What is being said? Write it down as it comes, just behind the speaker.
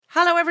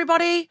Hello,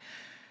 everybody.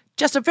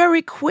 Just a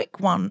very quick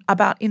one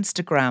about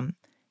Instagram.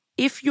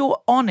 If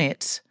you're on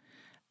it,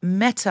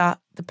 Meta,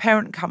 the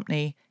parent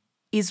company,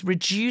 is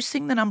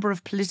reducing the number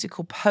of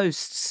political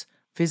posts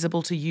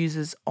visible to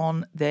users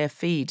on their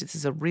feed. This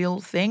is a real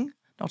thing,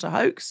 not a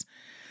hoax.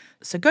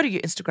 So go to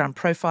your Instagram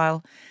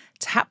profile,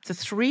 tap the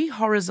 3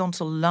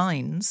 horizontal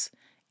lines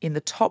in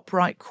the top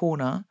right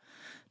corner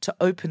to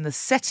open the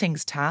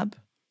Settings tab,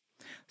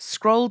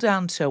 scroll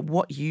down to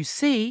What You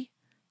See,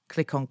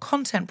 click on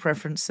Content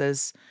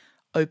Preferences,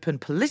 open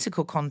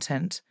Political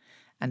Content,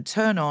 and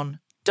turn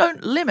on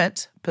Don't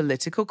Limit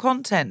Political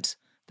Content.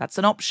 That's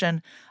an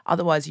option.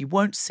 Otherwise, you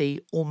won't see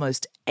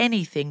almost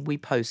anything we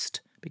post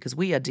because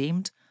we are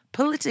deemed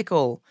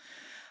political.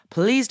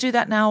 Please do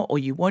that now, or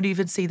you won't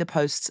even see the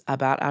posts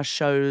about our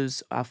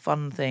shows, our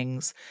fun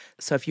things.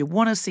 So if you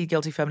want to see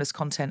Guilty Feminist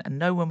content and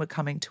know when we're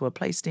coming to a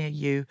place near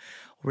you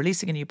or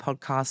releasing a new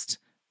podcast,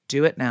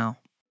 do it now.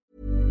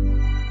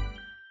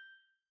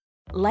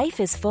 Life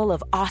is full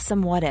of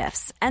awesome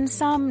what-ifs, and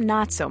some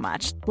not so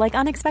much, like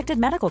unexpected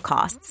medical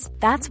costs.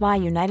 That's why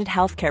United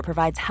Healthcare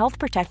provides Health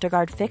Protector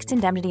Guard fixed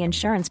indemnity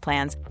insurance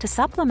plans to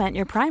supplement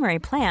your primary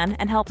plan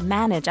and help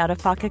manage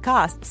out-of-pocket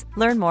costs.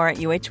 Learn more at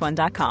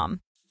uh1.com.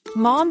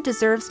 Mom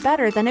deserves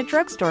better than a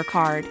drugstore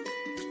card.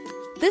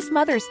 This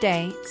Mother's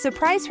Day,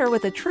 surprise her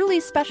with a truly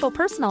special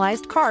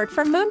personalized card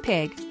from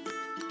Moonpig.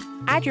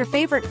 Add your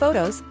favorite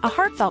photos, a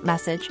heartfelt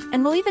message,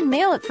 and we'll even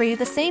mail it for you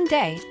the same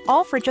day,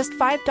 all for just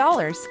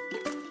 $5.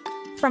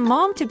 From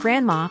mom to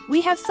grandma, we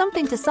have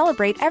something to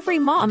celebrate every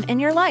mom in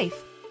your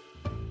life.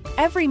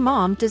 Every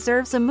mom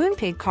deserves a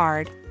Moonpig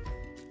card.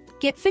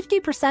 Get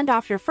 50%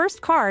 off your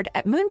first card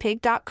at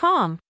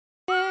moonpig.com.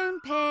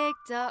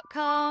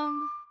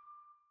 Moonpig.com.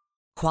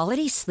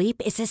 Quality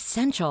sleep is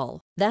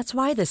essential. That's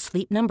why the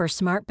Sleep Number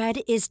Smart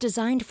Bed is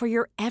designed for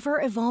your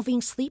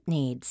ever-evolving sleep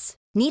needs.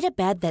 Need a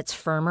bed that's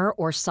firmer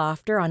or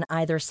softer on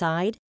either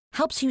side?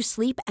 Helps you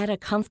sleep at a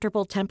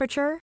comfortable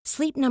temperature?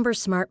 Sleep Number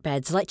Smart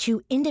Beds let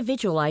you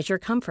individualize your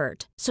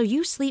comfort, so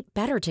you sleep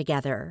better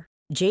together.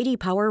 J.D.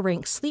 Power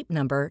ranks Sleep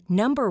Number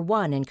number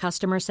 1 in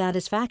customer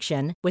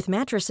satisfaction with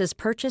mattresses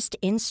purchased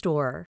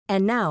in-store.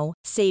 And now,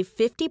 save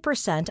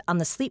 50% on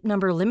the Sleep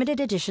Number Limited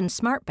Edition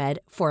Smart Bed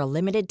for a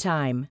limited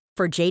time.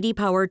 For J.D.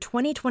 Power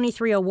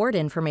 2023 award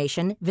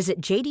information,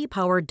 visit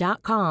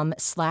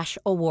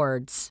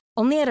jdpower.com/awards.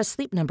 Only at a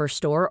Sleep Number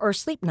store or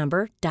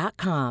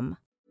sleepnumber.com.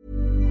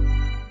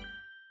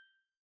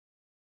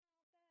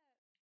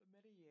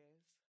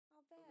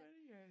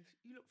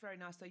 You look very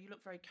nice, though. You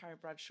look very Carrie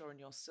Bradshaw in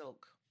your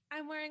silk.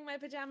 I'm wearing my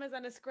pajamas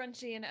and a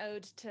scrunchie in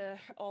ode to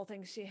all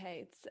things she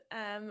hates.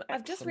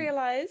 I've just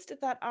realised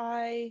that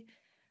my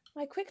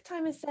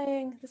QuickTime is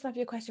saying, this might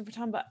be a question for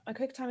Tom, but my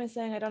QuickTime is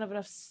saying I don't have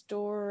enough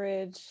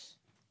storage.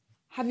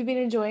 Have you been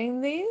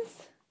enjoying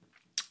these?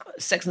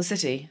 Sex and the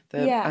City,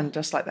 Yeah. And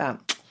just like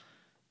that.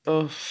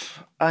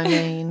 Oof. I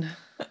mean,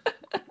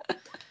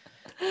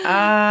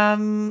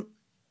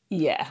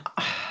 yeah.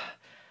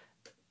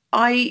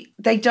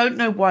 They don't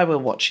know why we're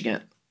watching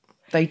it.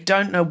 They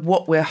don't know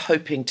what we're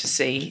hoping to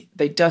see.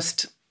 I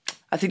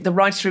think the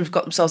writers have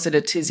got themselves in a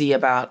tizzy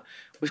about,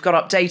 we've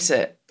got to update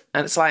it.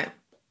 And it's like,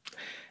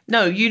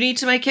 no, you need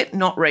to make it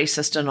not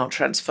racist and not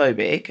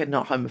transphobic and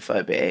not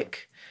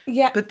homophobic.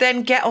 Yeah. But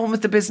then get on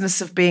with the business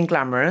of being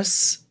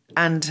glamorous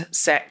and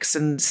sex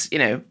and,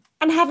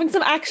 And having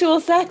some actual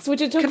sex,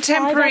 which it took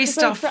contemporary 5 episodes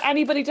stuff for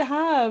anybody to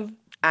have.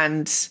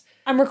 And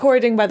I'm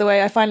recording, by the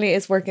way. Finally,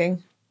 it's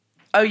working.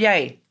 Oh,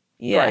 yay.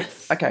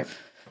 Yes. Great. Okay.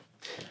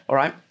 All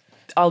right.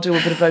 I'll do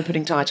a bit of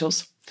opening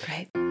titles.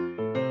 Great.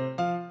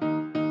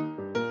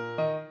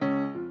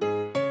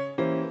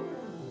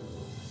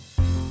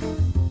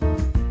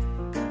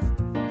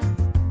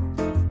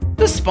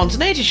 The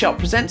Spontaneity Shop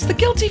presents the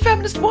Guilty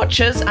Feminist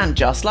Watchers, and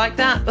just like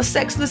that, the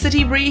Sex and the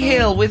City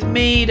Reheal with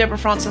me, Deborah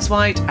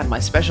Frances-White, and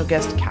my special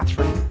guest,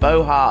 Catherine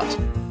Bohart.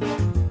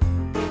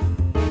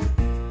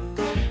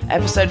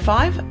 Episode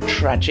 5,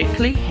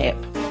 Tragically Hip.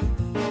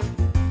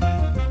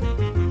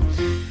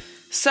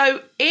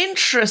 So,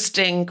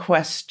 interesting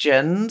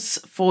questions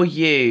for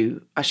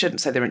you. I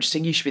shouldn't say they're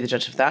interesting. You should be the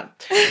judge of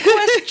that.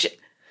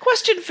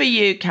 Question for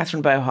you,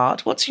 Catherine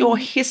Bohart. What's your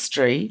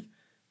history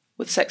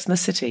with Sex and the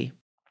City?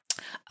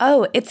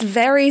 Oh, it's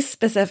very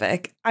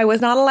specific. I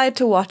was not allowed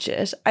to watch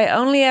it. I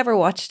only ever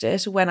watched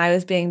it when I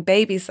was being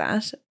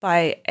babysat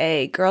by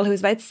a girl who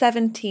was about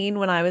 17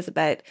 when I was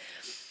about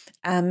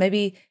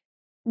maybe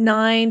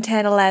 9,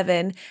 10,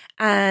 11.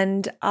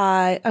 And maybe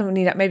I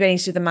need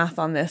to do the math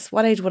on this.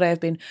 What age would I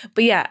have been?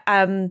 But yeah,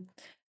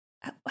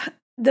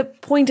 the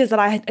point is that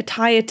I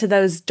tie it to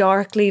those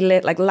darkly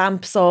lit, like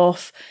lamps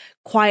off,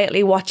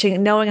 quietly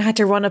watching, knowing I had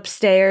to run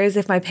upstairs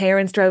if my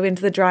parents drove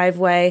into the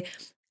driveway,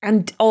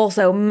 and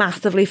also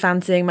massively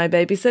fancying my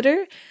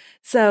babysitter.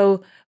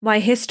 So my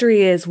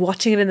history is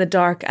watching it in the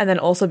dark and then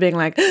also being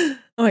like, oh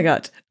my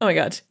God.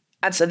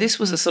 And so this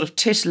was a sort of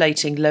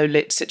titillating,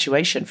 low-lit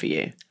situation for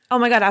you. Oh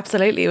my God,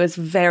 absolutely. It was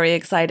very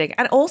exciting.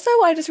 And also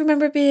I just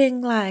remember being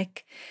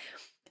like,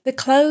 the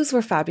clothes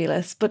were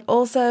fabulous, but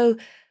also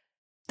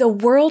the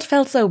world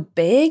felt so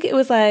big. It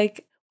was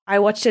like, I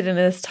watched it in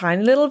this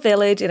tiny little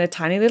village, in a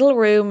tiny little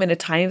room, in a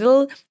tiny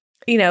little,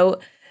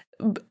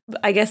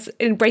 I guess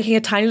in breaking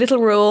a tiny little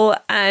rule,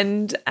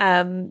 and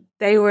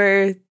they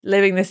were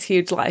living this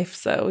huge life.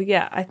 So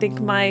yeah, I think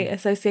my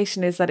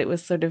association is that it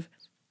was sort of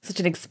such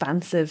an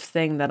expansive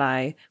thing that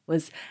I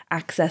was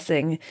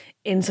accessing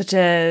in such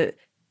a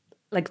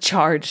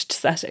charged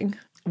setting.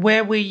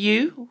 Where were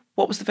you?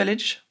 What was the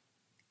village?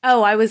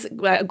 Oh, I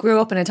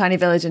grew up in a tiny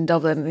village in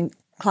Dublin, in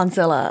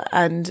Clonsilla,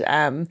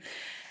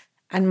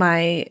 and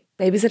my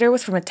babysitter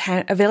was from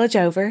a village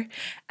over,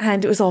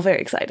 and it was all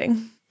very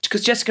exciting.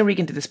 Because Jessica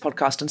Regan did this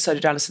podcast, and so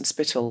did Alison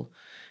Spittle,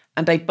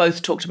 and they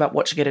both talked about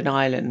watching it in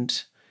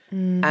Ireland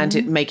and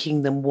it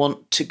making them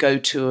want to go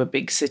to a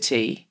big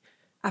city.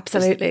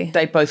 Absolutely.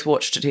 They both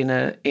watched it in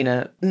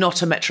a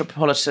not a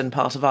metropolitan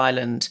part of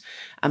Ireland,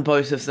 and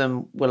both of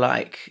them were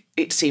like,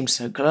 it seemed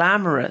so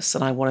glamorous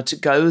and I wanted to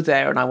go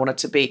there and I wanted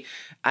to be.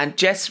 And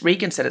Jess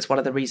Regan said it's one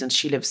of the reasons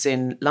she lives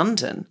in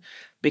London,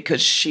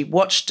 because she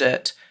watched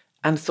it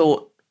and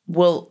thought,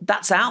 well,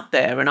 that's out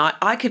there and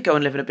I could go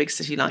and live in a big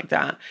city like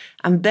that.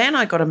 And then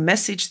I got a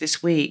message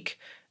this week.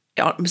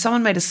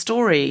 Someone made a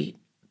story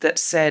that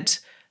said,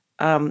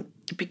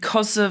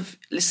 because of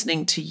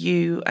listening to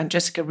you and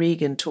Jessica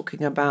Regan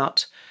talking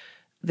about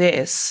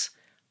this,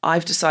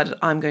 I've decided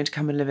I'm going to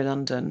come and live in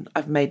London.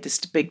 I've made this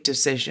big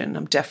decision.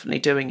 I'm definitely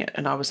doing it.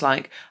 And I was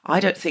like, I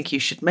don't think you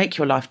should make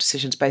your life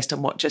decisions based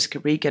on what Jessica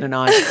Regan and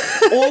I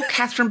or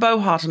Catherine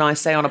Bohart and I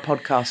say on a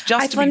podcast.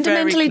 Just I to be very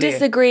fundamentally clear.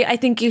 disagree. I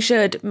think you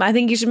should. I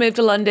think you should move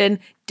to London.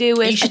 Do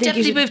it. You should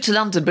definitely move to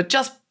London, but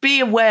just be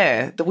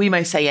aware that we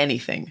may say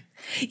anything.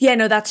 Yeah,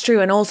 no, that's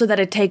true. And also that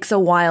it takes a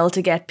while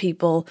to get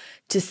people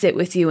to sit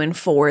with you in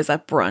fours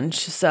at brunch.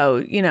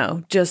 So,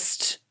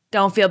 just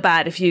don't feel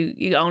bad if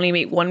you only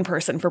meet one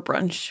person for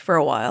brunch for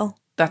a while.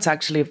 That's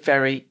actually a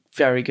very,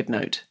 very good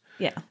note.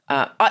 Yeah.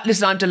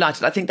 Listen, I'm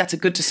delighted. I think that's a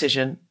good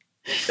decision.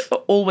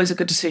 Always a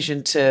good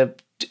decision to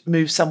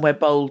move somewhere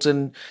bold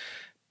and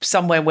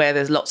somewhere where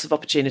there's lots of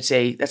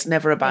opportunity. That's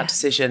never a bad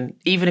decision.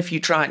 Even if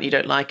you try it and you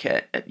don't like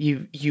it,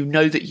 you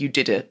know that you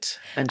did it.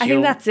 And I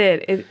think that's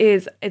it.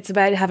 It's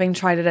about having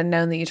tried it and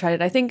known that you tried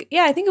it. I think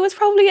it was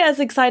probably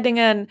as exciting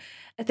a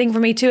thing for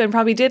me too, and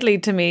probably did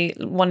lead to me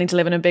wanting to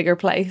live in a bigger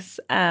place,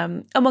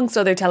 amongst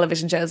other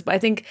television shows. But I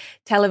think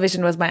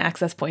television was my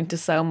access point to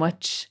so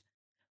much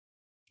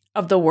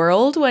of the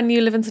world when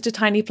you live in such a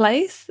tiny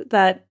place,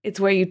 that it's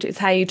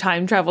how you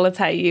time travel, it's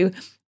how you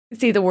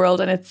see the world,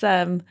 and it's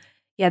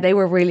they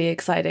were really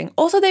exciting.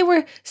 Also, they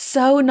were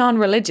so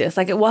non-religious.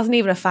 Like, it wasn't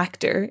even a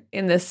factor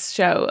in this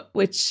show,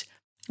 which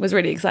was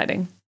really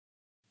exciting.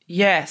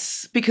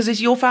 Yes, because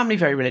is your family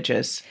very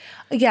religious?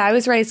 Yeah, I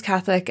was raised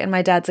Catholic and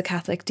my dad's a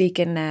Catholic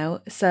deacon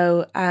now.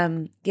 So,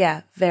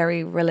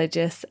 very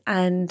religious.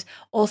 And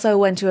also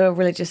went to a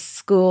religious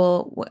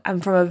school.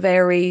 I'm from a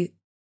very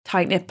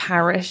tight-knit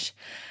parish.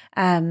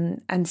 And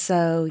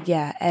so,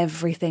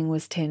 everything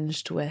was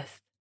tinged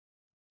with,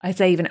 I'd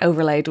say even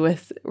overlaid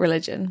with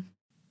religion.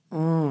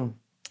 And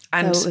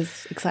so it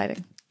was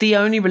exciting. The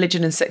only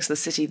religion in Sex and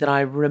the City that I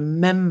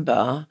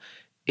remember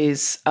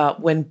is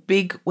when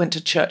Big went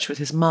to church with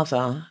his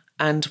mother,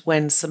 and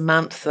when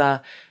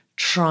Samantha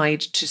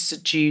tried to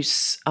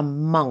seduce a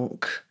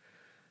monk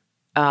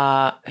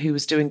who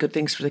was doing good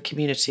things for the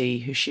community,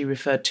 who she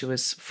referred to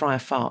as Friar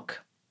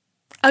Fark.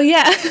 Oh,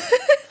 yeah.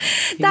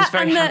 He was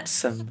very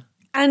handsome.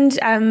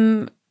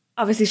 And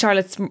obviously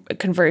Charlotte's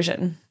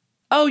conversion.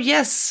 Oh,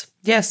 yes.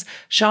 Yes.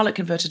 Charlotte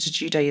converted to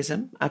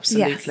Judaism.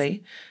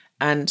 Absolutely.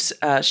 Yes.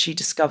 And she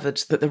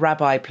discovered that the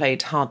rabbi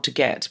played hard to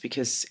get,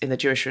 because in the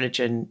Jewish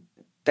religion,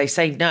 they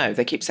say no.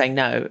 They keep saying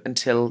no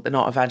until they're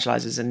not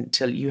evangelizers,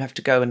 until you have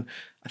to go and,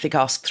 I think,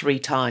 ask 3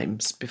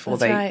 times before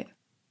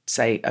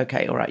say,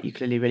 okay, all right, you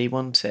clearly really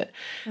want it.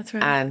 That's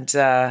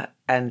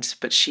right.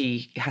 But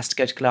she has to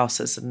go to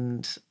classes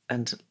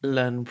and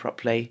learn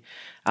properly.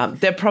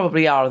 There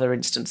probably are other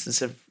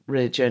instances of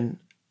religion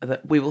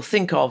that we will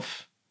think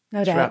of.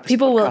 No doubt.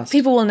 People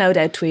will no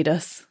doubt tweet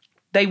us.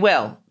 They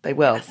will.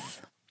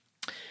 Yes.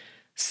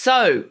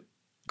 So,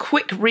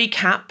 quick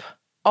recap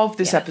of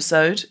this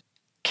episode.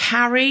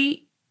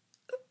 Carrie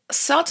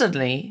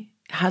suddenly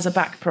has a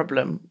back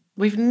problem.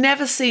 We've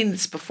never seen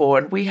this before,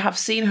 and we have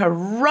seen her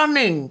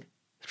running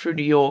through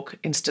New York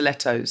in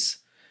stilettos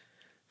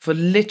for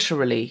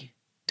literally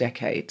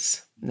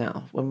decades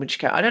now.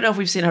 I don't know if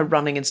we've seen her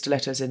running in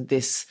stilettos in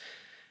this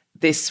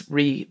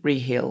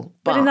re-heel.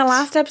 But in the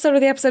last episode or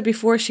the episode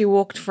before, she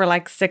walked for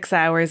like 6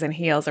 hours in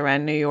heels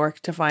around New York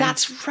to find...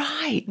 That's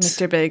right.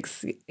 Mr.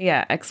 Big's,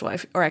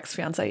 ex-wife or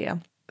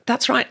ex-fiancé,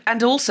 That's right.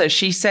 And also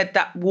she said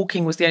that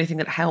walking was the only thing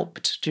that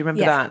helped. Do you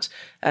remember that?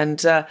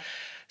 And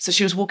so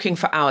she was walking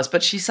for hours,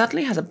 but she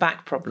suddenly has a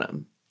back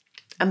problem.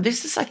 And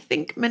this is, I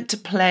think, meant to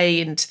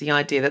play into the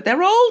idea that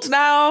they're old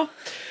now.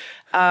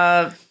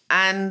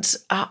 And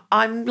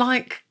I'm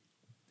like,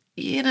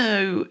 you're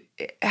in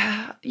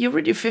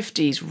your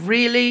 50s.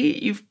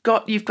 Really? You've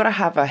got to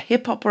have a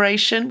hip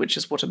operation, which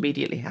is what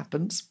immediately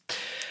happens.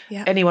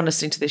 Yeah. Anyone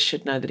listening to this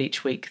should know that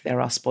each week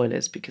there are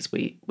spoilers, because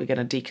we're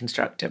going to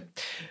deconstruct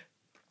it.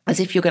 As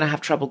if you're going to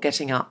have trouble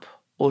getting up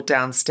or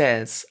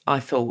downstairs, I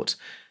thought.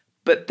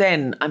 But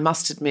then I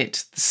must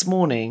admit, this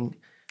morning,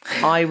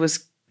 I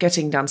was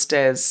getting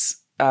downstairs.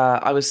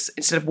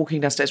 Instead of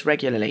walking downstairs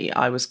regularly,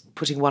 I was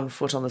putting one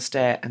foot on the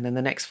stair and then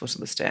the next foot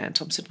on the stair. And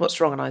Tom said, "What's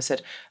wrong?" And I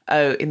said,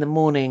 "Oh, in the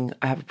morning,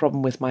 I have a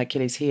problem with my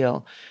Achilles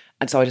heel.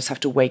 And so I just have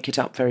to wake it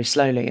up very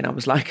slowly." And I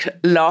was like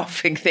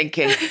laughing,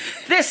 thinking,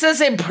 this is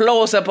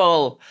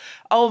implausible.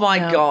 Oh my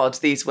God,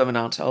 these women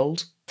aren't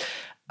old.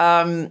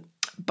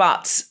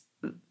 But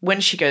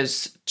when she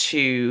goes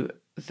to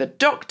the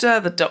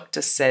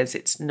doctor says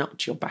it's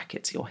not your back,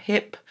 it's your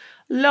hip.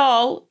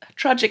 Lol,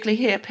 tragically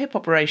hip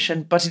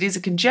operation, but it is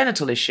a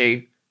congenital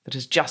issue that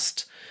has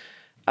just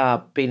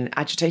been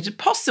agitated,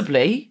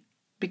 possibly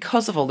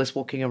because of all this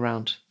walking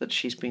around that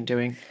she's been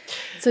doing.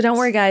 So don't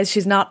worry, guys,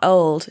 she's not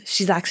old.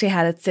 She's actually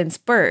had it since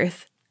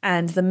birth,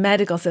 and the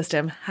medical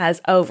system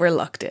has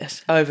overlooked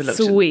it.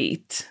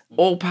 Sweet.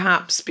 Or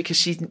perhaps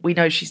because we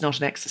know she's not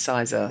an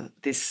exerciser,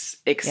 this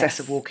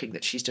excessive walking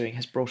that she's doing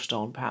has brought it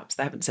on. Perhaps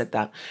they haven't said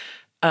that.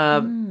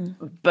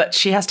 But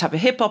she has to have a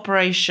hip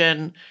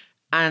operation,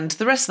 and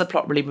the rest of the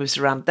plot really moves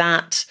around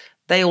that.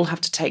 They all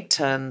have to take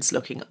turns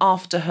looking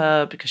after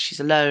her because she's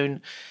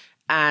alone.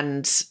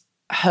 And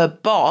her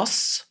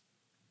boss,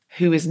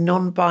 who is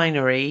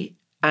non-binary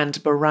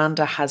and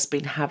Miranda has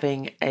been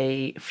having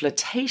a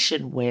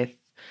flirtation with,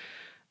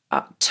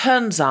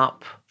 turns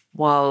up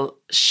while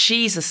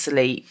she's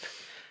asleep,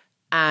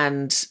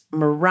 and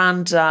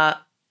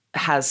Miranda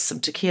has some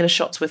tequila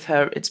shots with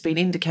her. It's been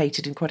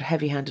indicated in quite a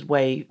heavy-handed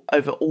way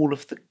over all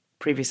of the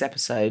previous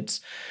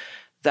episodes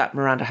that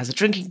Miranda has a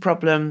drinking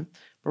problem.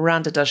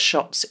 Miranda does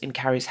shots in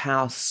Carrie's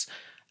house.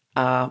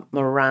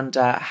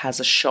 Miranda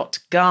has a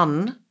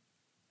shotgun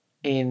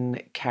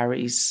in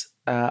Carrie's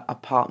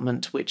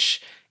apartment,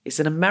 which is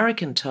an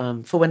American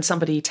term for when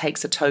somebody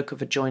takes a toke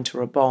of a joint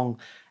or a bong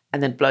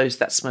and then blows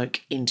that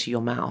smoke into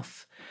your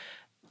mouth.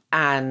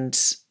 And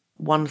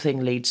one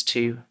thing leads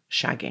to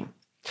shagging.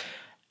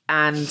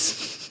 And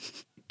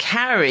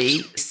Carrie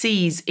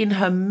sees in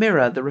her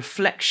mirror the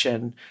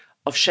reflection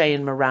of Shay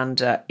and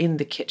Miranda in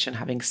the kitchen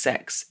having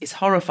sex, is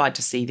horrified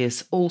to see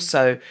this,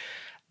 also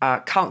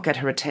can't get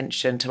her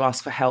attention to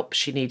ask for help.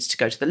 She needs to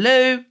go to the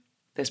loo.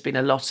 There's been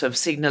a lot of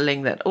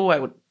signalling that, I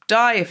would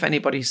die if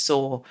anybody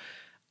saw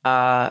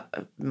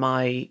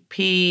my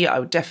pee.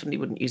 I definitely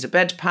wouldn't use a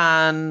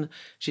bedpan.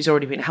 She's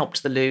already been helped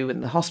to the loo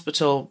in the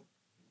hospital.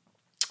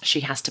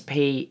 She has to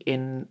pee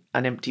in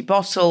an empty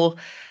bottle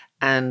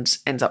and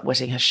ends up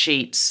wetting her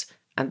sheets,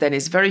 and then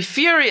is very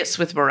furious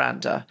with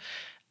Miranda.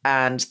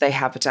 And they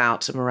have it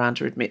out, and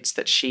Miranda admits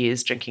that she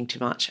is drinking too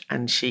much,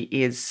 and she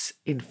is,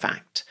 in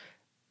fact,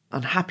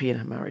 unhappy in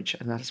her marriage,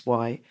 and that is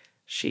why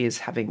she is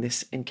having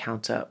this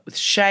encounter with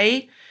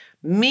Shay.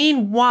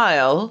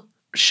 Meanwhile,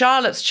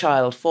 Charlotte's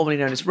child, formerly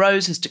known as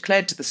Rose, has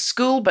declared to the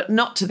school, but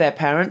not to their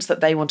parents,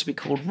 that they want to be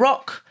called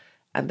Rock,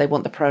 and they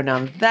want the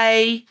pronoun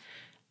they.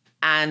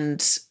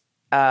 And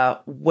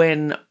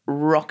when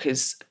Rock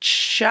is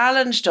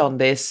challenged on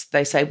this,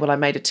 they say, "Well, I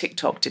made a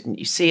TikTok, didn't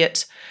you see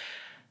it?"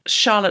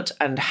 Charlotte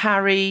and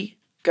Harry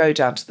go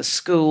down to the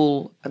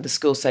school, and the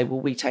school say, "Well,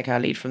 we take our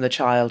lead from the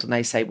child." And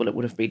they say, "Well, it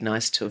would have been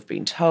nice to have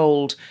been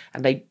told."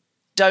 And they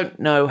don't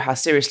know how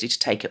seriously to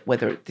take it,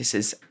 whether this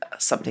is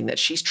something that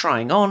she's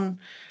trying on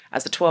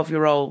as a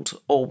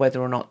 12-year-old or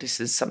whether or not this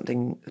is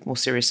something more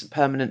serious and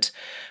permanent.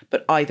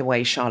 But either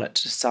way, Charlotte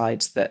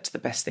decides that the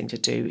best thing to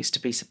do is to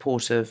be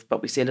supportive.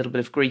 But we see a little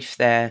bit of grief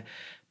there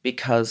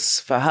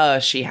because for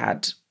her,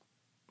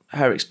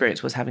 her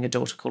experience was having a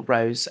daughter called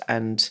Rose,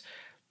 and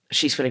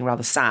she's feeling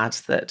rather sad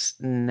that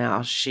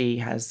now she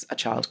has a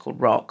child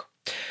called Rock.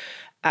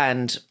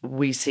 And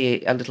we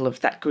see a little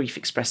of that grief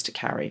expressed to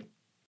Carrie.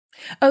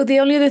 Oh,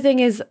 the only other thing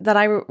is that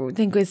I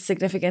think was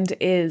significant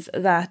is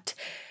that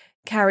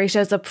Carrie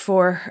shows up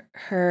for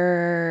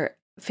her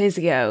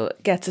physio,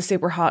 gets a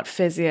super hot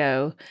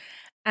physio,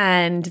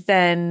 and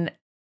then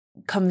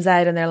comes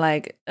out and they're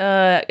like,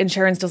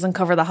 insurance doesn't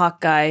cover the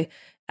hot guy.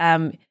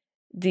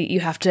 You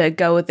have to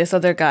go with this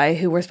other guy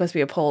who we're supposed to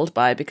be appalled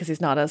by because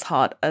he's not as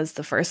hot as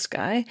the first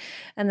guy.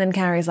 And then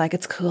Carrie's like,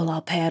 "It's cool,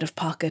 I'll pay out of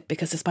pocket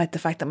because despite the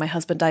fact that my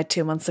husband died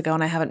 2 months ago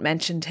and I haven't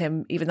mentioned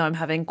him, even though I'm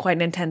having quite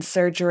an intense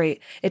surgery,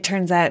 it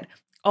turns out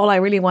all I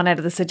really want out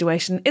of the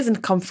situation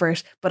isn't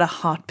comfort, but a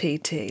hot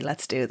PT.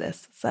 Let's do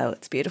this." So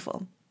it's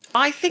beautiful.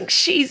 I think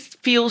she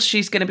feels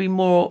she's going to be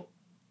more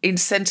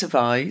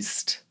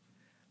incentivized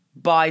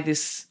by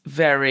this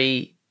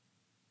very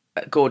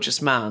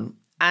gorgeous man.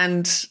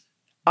 And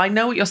I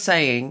know what you're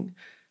saying,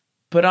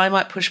 but I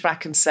might push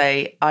back and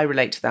say I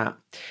relate to that.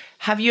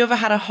 Have you ever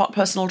had a hot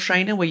personal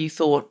trainer where you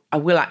thought, I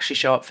will actually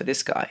show up for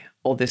this guy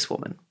or this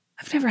woman?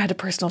 I've never had a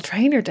personal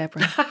trainer,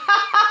 Deborah. What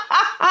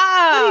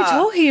are you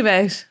talking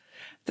about?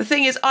 The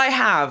thing is, I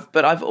have,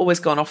 but I've always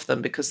gone off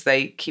them because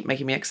they keep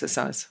making me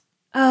exercise.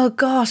 Oh,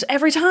 gosh,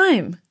 every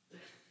time.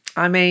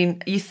 I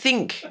mean, you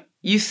think,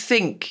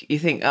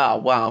 oh,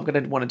 wow, I'm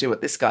going to want to do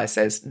what this guy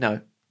says.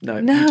 No, you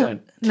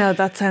don't. No,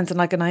 that sounds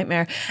like a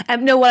nightmare.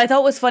 No, what I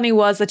thought was funny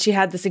was that she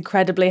had this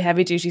incredibly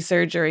heavy-duty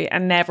surgery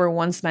and never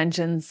once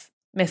mentions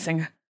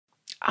missing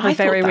her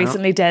very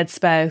recently dead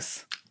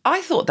spouse.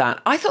 I thought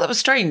that was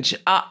strange.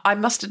 I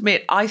must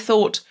admit, I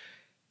thought,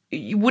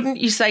 wouldn't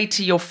you say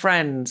to your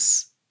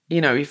friends,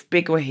 you know, if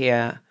Big were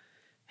here,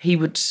 he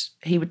would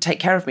take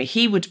care of me.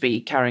 He would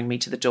be carrying me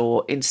to the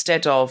door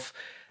instead of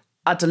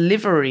a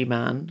delivery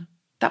man.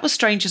 That was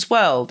strange as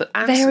well. That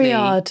Very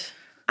odd.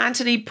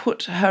 Anthony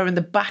put her in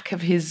the back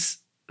of his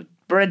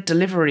bread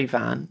delivery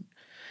van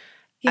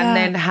and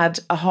then had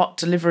a hot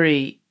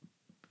delivery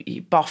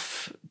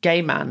buff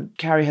gay man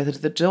carry her to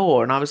the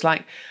door. And I was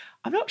like,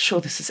 I'm not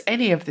sure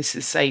any of this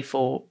is safe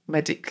or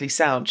medically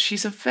sound.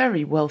 She's a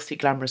very wealthy,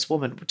 glamorous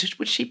woman.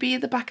 Would she be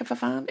in the back of a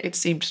van? It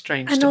seemed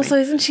strange to me. And also,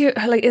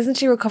 isn't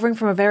she recovering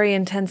from a very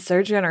intense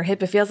surgery on her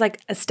hip? It feels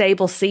like a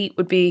stable seat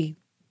would be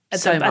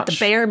at the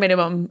bare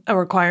minimum a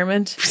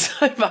requirement.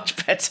 So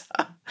much better.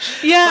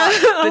 Yeah.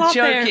 The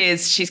joke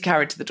is she's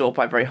carried to the door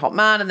by a very hot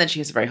man, and then she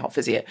has a very hot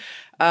physio.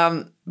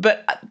 But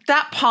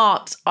that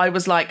part, I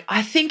was like,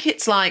 I think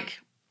it's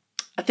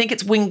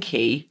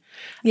Winky.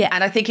 Yeah.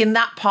 And I think in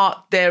that part,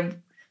 they're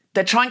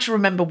trying to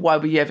remember why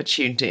we ever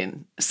tuned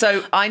in.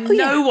 So I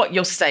know what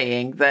you're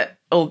saying, that,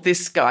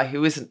 this guy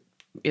who isn't,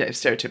 you know,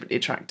 stereotypically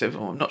attractive,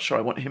 or I'm not sure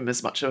I want him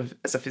as much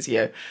as a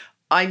physio.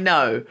 I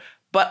know.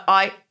 But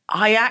I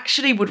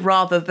actually would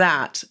rather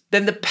that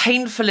than the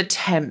painful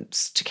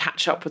attempts to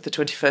catch up with the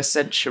 21st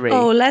century.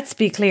 Oh, let's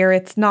be clear.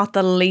 It's not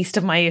the least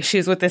of my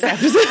issues with this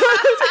episode.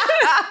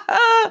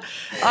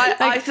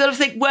 I sort of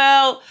think,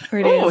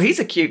 he's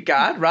a cute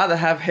guy. I'd rather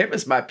have him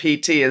as my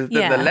PT than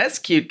the less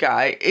cute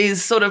guy,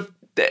 is sort of,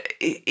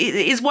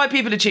 is why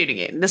people are tuning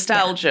in.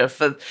 Nostalgia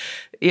for,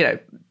 you know,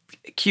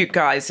 cute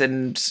guys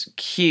and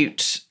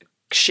cute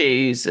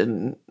shoes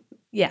and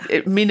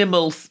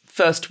minimal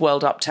first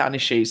world uptown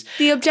issues.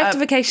 The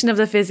objectification of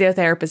the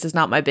physiotherapist is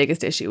not my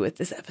biggest issue with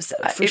this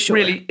episode, for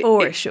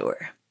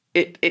sure.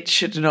 It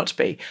should not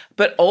be.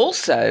 But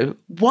also,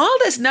 while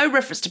there's no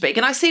reference to Big,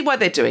 and I see why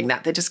they're doing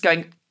that, they're just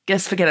going,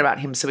 let's forget about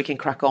him so we can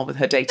crack on with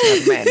her dating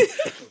other men.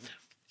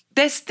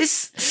 There's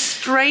this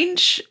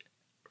strange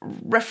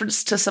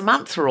reference to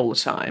Samantha all the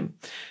time,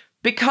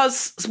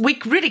 because we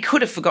really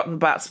could have forgotten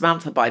about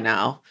Samantha by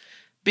now,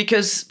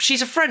 because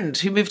she's a friend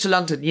who moved to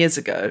London years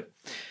ago.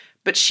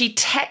 But she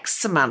texts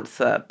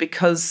Samantha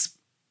because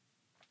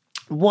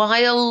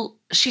while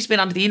she's been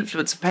under the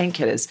influence of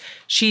painkillers,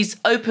 she's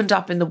opened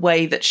up in the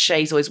way that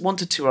Shay's always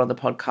wanted to her on the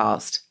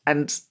podcast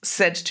and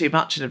said too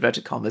much in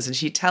inverted commas. And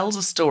she tells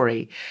a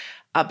story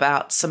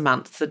about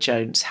Samantha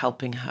Jones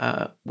helping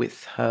her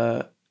with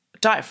her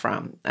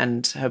diaphragm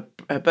and her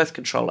birth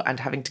control and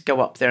having to go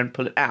up there and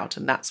pull it out.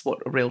 And that's what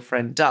a real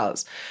friend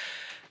does.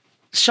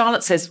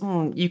 Charlotte says,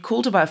 you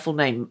called her by her full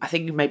name. I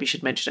think you maybe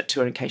should mention it to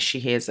her in case she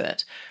hears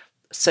it.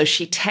 So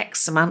she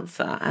texts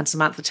Samantha, and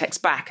Samantha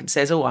texts back and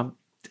says, I'm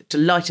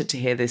delighted to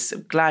hear this.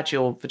 I'm glad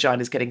your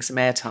vagina's getting some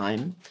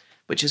airtime,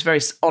 which is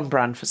very on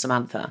brand for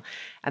Samantha.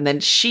 And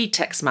then she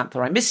texts Samantha,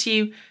 I miss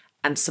you.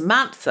 And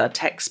Samantha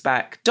texts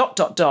back, ...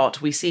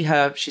 We see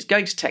her, she's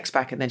going to text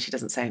back, and then she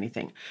doesn't say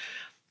anything.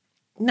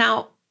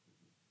 Now,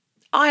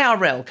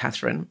 IRL,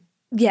 Catherine.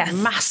 Yes.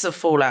 Massive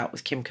fallout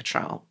with Kim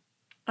Cattrall.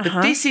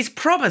 But this is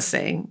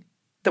promising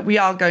that we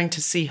are going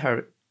to see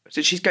her,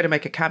 that she's going to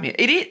make a cameo.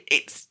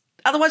 It's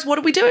otherwise, what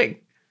are we doing?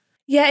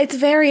 Yeah, it's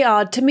very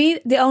odd. To me,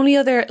 the only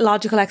other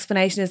logical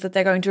explanation is that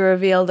they're going to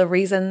reveal the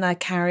reason that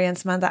Carrie and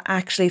Samantha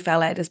actually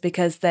fell out is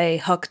because they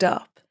hooked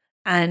up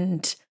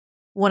and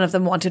one of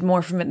them wanted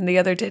more from it and the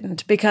other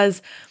didn't.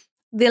 Because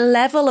the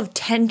level of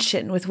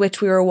tension with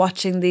which we were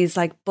watching these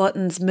like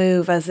buttons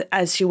move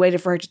as she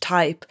waited for her to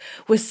type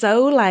was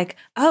so like,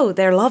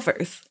 they're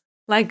lovers.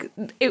 Like,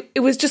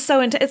 it was just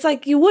so intense. It's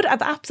like you would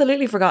have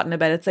absolutely forgotten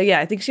about it. So yeah,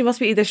 I think she must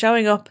be either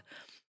showing up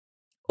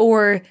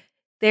or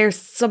they're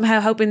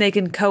somehow hoping they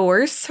can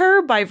coerce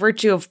her by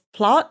virtue of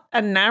plot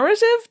and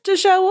narrative to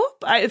show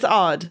up. It's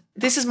odd.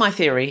 This is my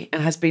theory,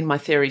 and has been my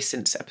theory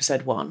since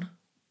episode 1.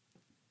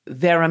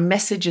 There are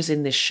messages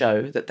in this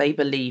show that they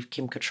believe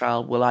Kim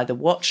Cattrall will either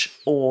watch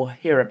or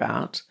hear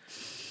about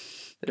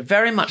that are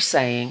very much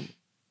saying,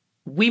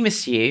 we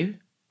miss you.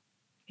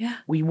 Yeah.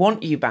 We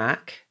want you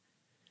back.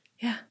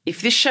 Yeah.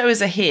 If this show is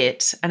a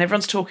hit and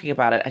everyone's talking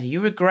about it and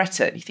you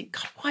regret it and you think,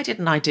 God, why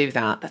didn't I do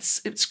that?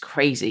 It's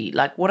crazy.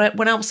 Like,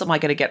 when else am I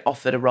going to get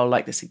offered a role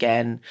like this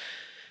again?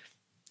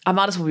 I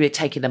might as well be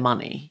taking the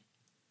money.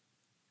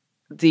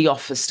 The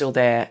offer's still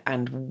there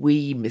and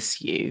we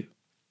miss you.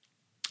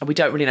 And we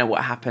don't really know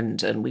what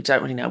happened and we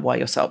don't really know why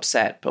you're so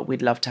upset, but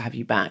we'd love to have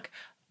you back.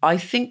 I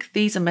think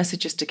these are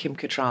messages to Kim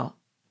Cattrall.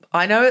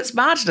 I know it's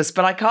madness,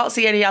 but I can't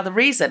see any other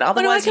reason.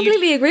 Otherwise, I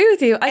completely agree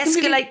with you. I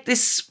escalate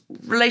this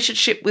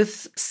relationship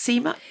with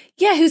Seema.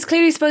 Yeah, who's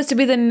clearly supposed to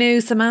be the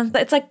new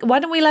Samantha. It's like, why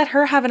don't we let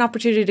her have an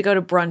opportunity to go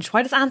to brunch?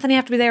 Why does Anthony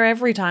have to be there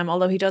every time?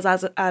 Although he does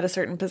add a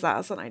certain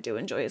pizzazz, and I do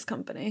enjoy his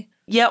company.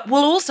 Yeah,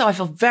 well, also I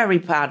feel very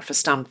bad for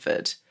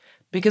Stanford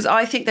because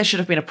I think there should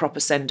have been a proper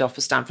send-off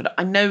for Stanford.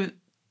 I know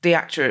the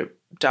actor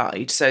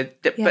died,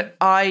 but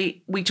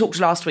we talked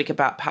last week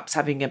about perhaps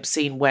having a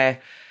scene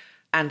where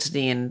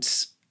Anthony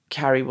and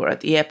Carrie were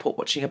at the airport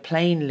watching a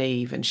plane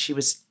leave and she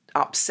was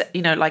upset,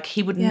 like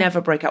he would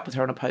never break up with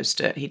her on a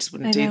poster. He just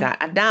wouldn't do that.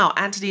 And now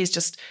Anthony is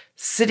just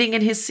sitting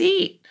in his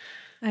seat.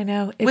 I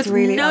know. It's with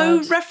really no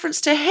odd. reference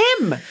to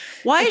him.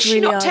 Why is she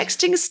really not odd.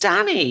 texting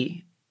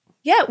Stanny?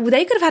 Yeah, well,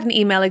 they could have had an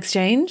email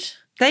exchange.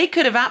 They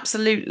could have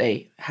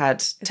absolutely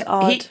had.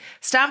 Odd.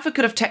 Stanford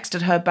could have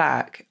texted her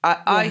back.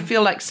 I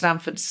feel like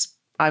Stanford's.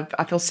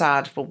 I feel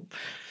sad for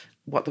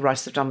what the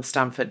writers have done with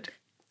Stanford.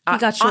 He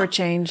got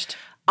shortchanged.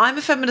 I'm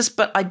a feminist,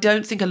 but I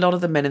don't think a lot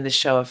of the men in this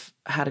show have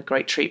had a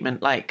great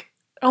treatment. Like,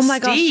 oh my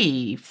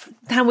Steve.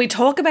 gosh. Can we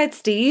talk about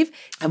Steve?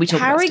 Harry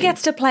Harry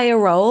gets to play a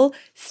role.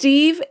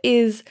 Steve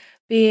is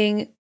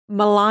being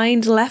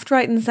maligned left,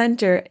 right, and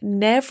centre.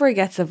 Never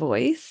gets a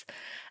voice,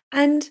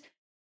 and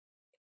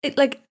it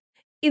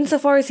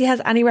insofar as he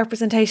has any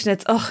representation,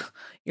 it's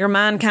your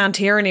man can't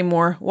hear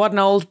anymore. What an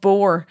old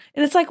bore.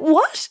 And it's like,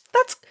 what?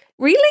 That's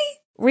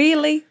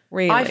really.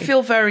 I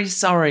feel very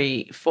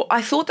sorry for...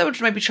 I thought they were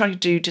maybe trying to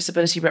do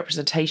disability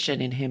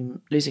representation in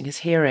him losing his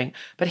hearing,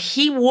 but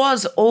he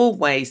was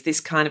always this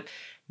kind of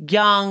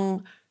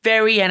young,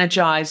 very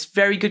energised,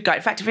 very good guy.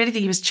 In fact, if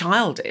anything, he was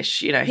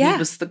childish. He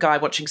was the guy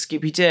watching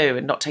Scooby-Doo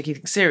and not taking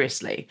things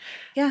seriously.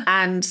 Yeah.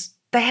 And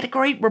they had a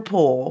great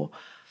rapport.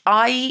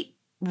 I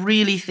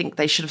really think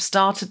they should have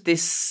started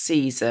this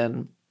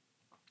season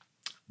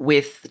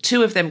with the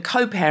two of them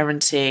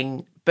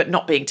co-parenting but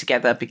not being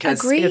together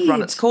because it had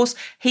run its course.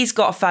 He's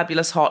got a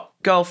fabulous hot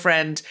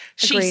girlfriend.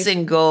 She's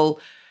single,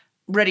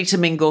 ready to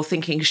mingle,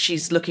 thinking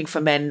she's looking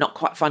for men, not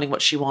quite finding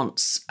what she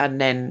wants,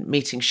 and then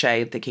meeting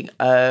Shay and thinking,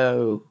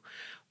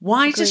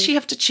 why does she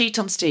have to cheat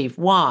on Steve?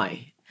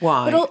 Why?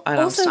 I don't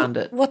understand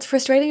it. What's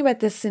frustrating about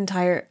this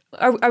entire...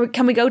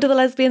 can we go to the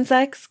lesbian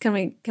sex? Can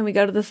we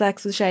go to the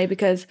sex with Shay?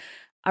 Because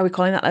are we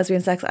calling that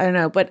lesbian sex? I don't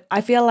know. But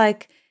I feel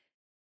like,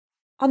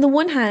 on the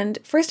one hand,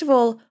 first of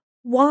all,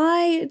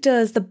 why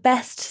does the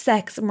best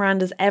sex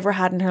Miranda's ever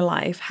had in her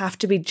life have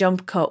to be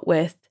jump cut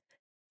with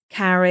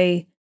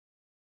Carrie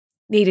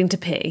needing to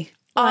pee?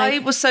 I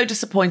was so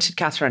disappointed,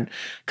 Catherine,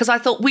 because I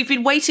thought we've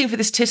been waiting for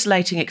this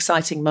titillating,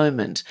 exciting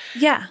moment.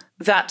 Yeah.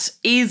 That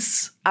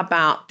is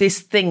about this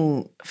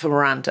thing for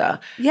Miranda.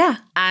 Yeah.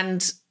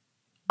 And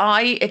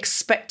I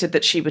expected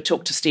that she would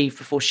talk to Steve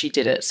before she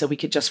did it so we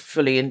could just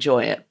fully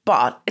enjoy it.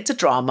 But it's a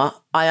drama.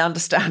 I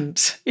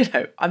understand.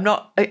 I'm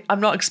not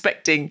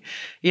expecting,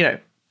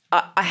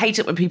 I hate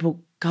it when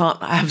people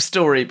can't have a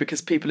story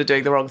because people are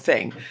doing the wrong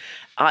thing.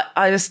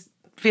 I just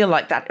feel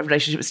like that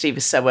relationship with Steve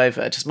is so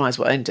over, just might as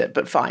well end it.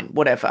 But fine,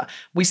 whatever.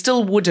 We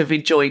still would have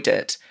enjoyed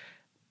it.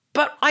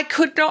 But I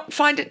could not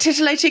find it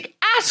titillating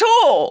at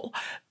all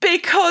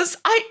because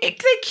they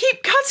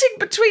keep cutting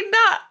between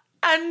that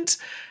and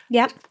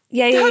her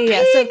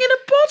peeing in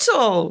a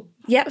bottle.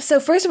 Yeah. So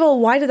first of all,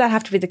 why did that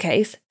have to be the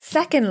case?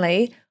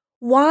 Secondly,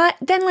 why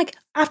then,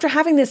 after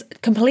having this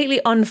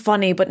completely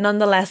unfunny but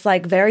nonetheless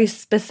very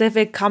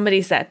specific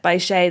comedy set by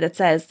Shay that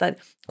says that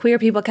queer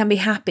people can be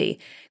happy,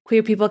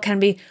 queer people can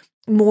be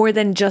more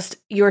than just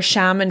your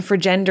shaman for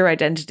gender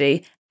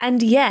identity,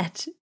 and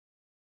yet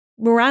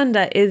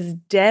Miranda is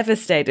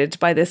devastated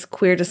by this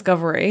queer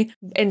discovery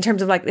in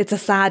terms of it's a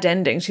sad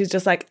ending. She's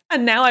just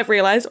and now I've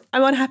realised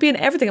I'm unhappy in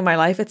everything in my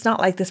life. It's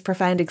not this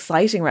profound,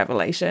 exciting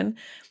revelation.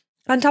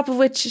 On top of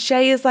which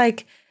Shay is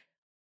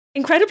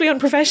incredibly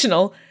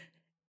unprofessional,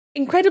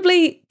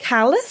 incredibly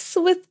callous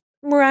with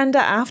Miranda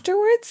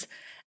afterwards,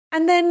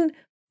 and then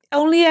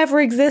only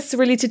ever exists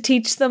really to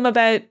teach them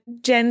about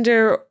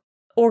gender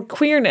or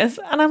queerness.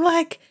 And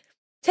I'm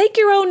take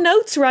your own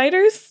notes,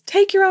 writers.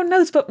 Take your own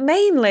notes. But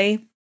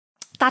mainly,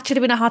 that should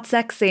have been a hot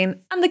sex scene.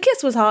 And the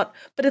kiss was hot,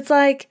 but it's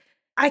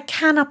I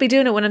cannot be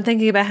doing it when I'm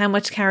thinking about how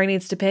much Carrie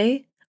needs to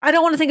pay. I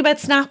don't want to think about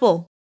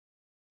Snapple.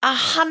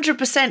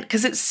 100%,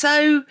 because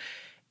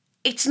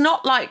it's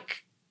not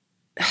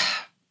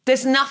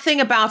there's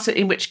nothing about it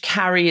in which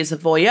Carrie is a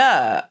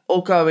voyeur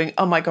or going,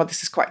 oh my God,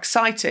 this is quite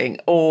exciting,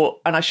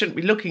 and I shouldn't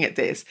be looking at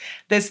this.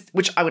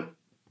 Which I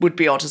would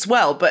be odd as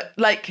well, but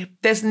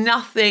there's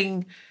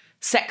nothing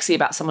sexy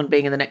about someone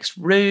being in the next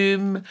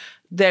room.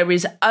 There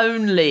is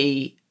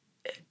only...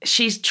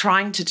 She's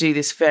trying to do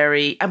this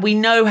and we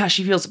know how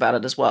she feels about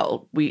it as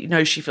well. We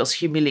know she feels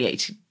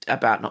humiliated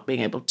about not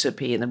being able to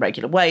pee in the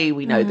regular way.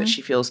 We know that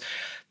she feels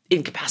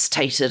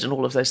incapacitated and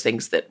all of those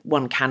things that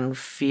one can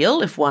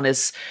feel if one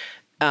is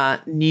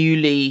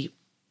newly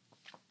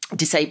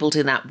disabled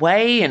in that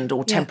way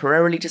or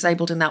temporarily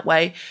disabled in that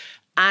way.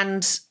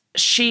 And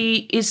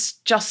she is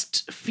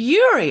just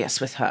furious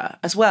with her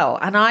as well.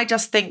 And I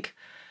just think,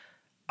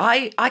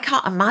 I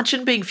can't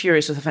imagine being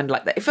furious with a friend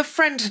like that. If a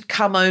friend had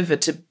come over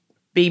to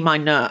be my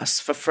nurse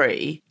for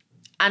free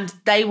and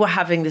they were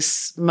having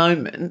this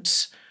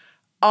moment,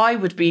 I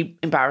would be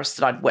embarrassed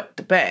that I'd wet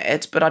the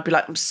bed, but I'd be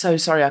I'm so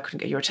sorry I couldn't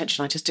get your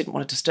attention. I just didn't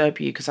want to disturb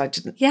you because I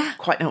didn't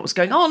quite know what was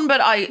going on,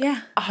 but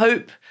I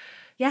hope,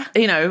 do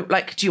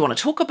you want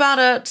to talk about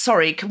it?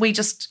 Sorry, can we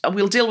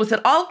we'll deal with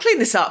it. I'll clean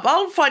this up.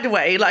 I'll find a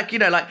way.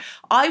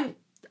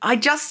 I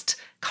just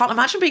can't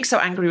imagine being so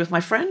angry with my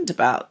friend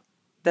about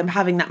them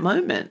having that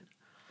moment.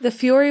 The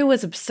fury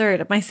was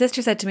absurd. My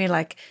sister said to me,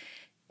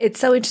 It's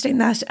so interesting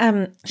that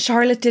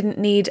Charlotte didn't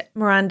need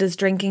Miranda's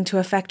drinking to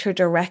affect her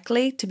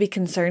directly to be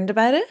concerned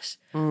about it.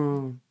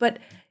 But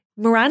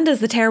Miranda's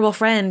the terrible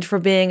friend for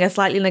being a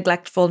slightly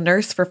neglectful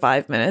nurse for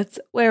 5 minutes,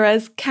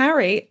 whereas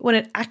Carrie, when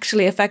it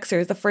actually affects her,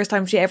 is the first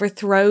time she ever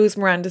throws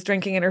Miranda's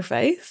drinking in her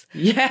face.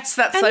 Yes,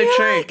 that's And so you're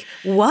true. like,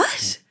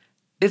 what?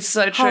 It's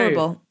so true.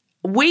 Horrible.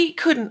 We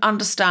couldn't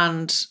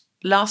understand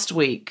last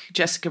week,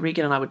 Jessica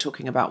Regan and I were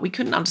talking about, we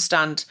couldn't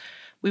understand.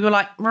 We were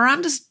like,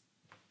 Miranda's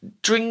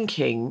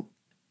drinking.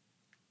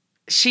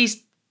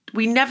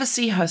 We never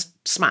see her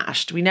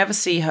smashed. We never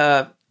see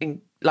her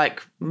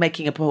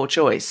making a poor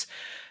choice.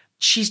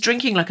 She's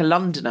drinking like a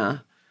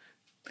Londoner.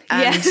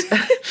 And,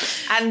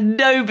 and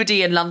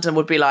nobody in London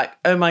would be like,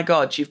 oh my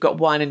God, you've got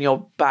wine in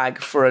your bag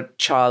for a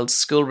child's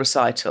school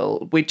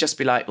recital. We'd just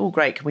be like, oh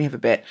great, can we have a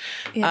bit?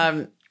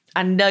 Yeah.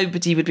 And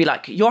nobody would be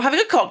like, you're having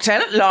a cocktail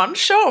at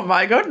lunch? Oh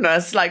my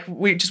goodness. Like,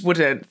 we just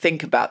wouldn't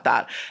think about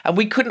that. And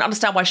we couldn't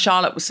understand why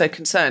Charlotte was so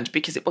concerned,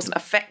 because it wasn't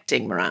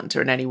affecting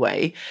Miranda in any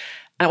way.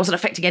 And it wasn't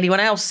affecting anyone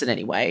else in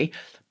any way.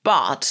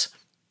 But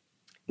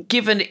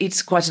given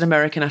it's quite an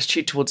American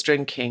attitude towards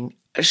drinking,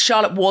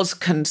 Charlotte was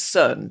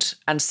concerned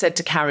and said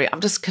to Carrie, I'm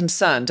just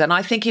concerned. And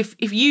I think if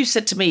you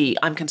said to me,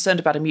 I'm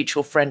concerned about a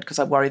mutual friend because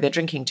I worry they're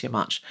drinking too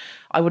much,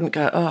 I wouldn't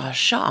go, oh,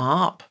 shut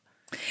up.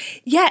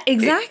 Yeah,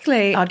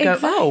 exactly. I'd go,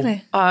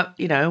 exactly. Why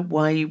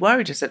are you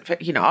worried?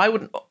 I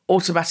wouldn't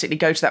automatically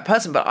go to that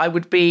person, but I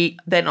would be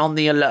then on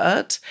the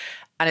alert.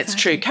 And it's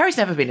true. Carrie's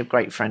never been a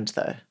great friend,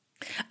 though.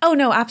 Oh,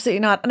 no, absolutely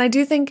not. And I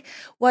do think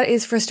what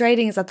is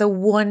frustrating is that the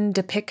one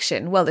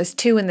depiction, well, there's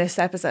two in this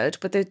episode,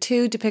 but the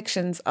two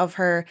depictions of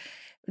her,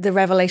 the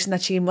revelation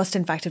that she must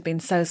in fact have been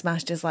so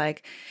smashed is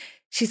like,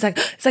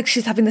 it's like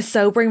she's having the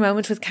sobering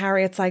moment with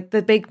Carrie. It's like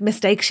the big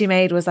mistake she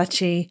made was that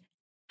she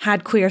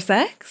had queer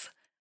sex.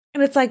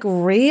 And it's like,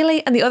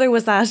 really? And the other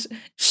was that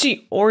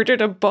she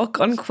ordered a book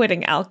on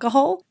quitting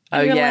alcohol.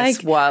 Oh, yes,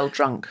 like, while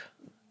drunk.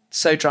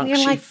 So drunk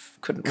she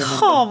couldn't remember.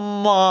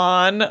 Come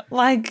on.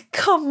 Like,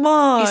 come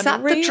on. Is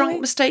that really? The drunk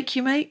mistake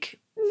you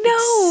make?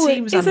 No. It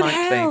seems unlikely.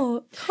 It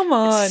hell? Come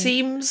on. It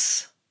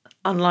seems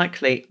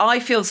unlikely. I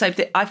feel the same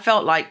thing. I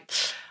felt like,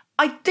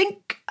 I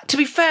think, to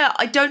be fair,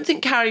 I don't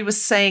think Carrie was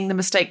saying the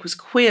mistake was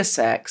queer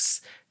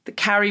sex. The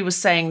Carrie was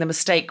saying the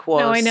mistake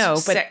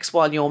was sex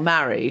while you're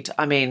married.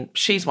 I mean,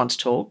 she's one to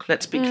talk,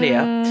 let's be clear.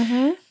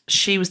 Mm-hmm.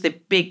 She was the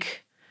big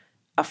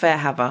affair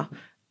haver.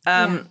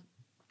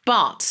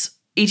 But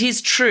it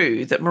is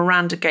true that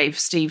Miranda gave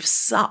Steve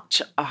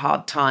such a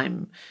hard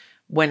time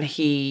when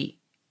he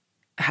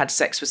had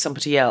sex with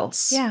somebody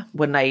else,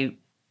 when they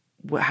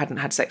hadn't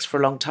had sex for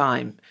a long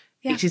time.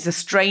 Yeah. It is a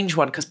strange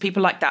one because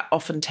people like that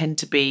often tend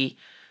to be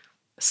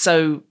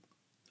so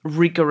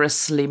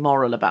rigorously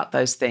moral about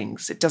those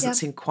things. It doesn't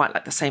seem quite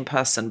like the same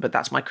person, but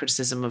that's my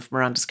criticism of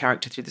Miranda's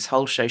character through this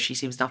whole show. She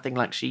seems nothing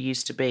like she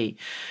used to be.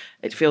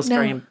 It feels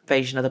very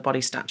Invasion of the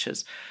Body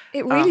Snatchers.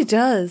 It really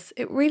does.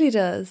 It really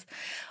does.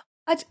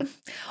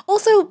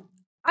 Also,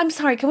 I'm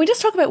sorry, can we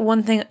just talk about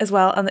one thing as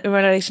well in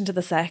relation to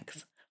the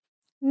sex?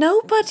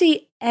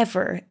 Nobody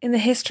ever in the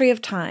history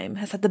of time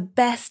has had the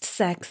best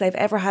sex they've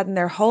ever had in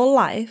their whole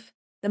life,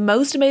 the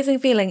most amazing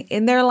feeling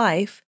in their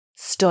life,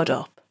 stood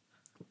up.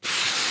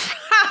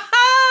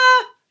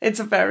 It's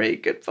a very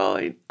good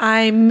point.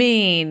 I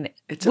mean,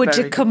 would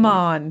you come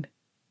on?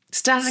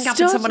 Standing up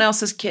in someone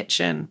else's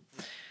kitchen.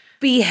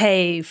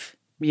 Behave.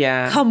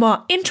 Yeah. Come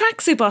on. In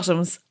tracksuit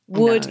bottoms.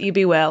 Would you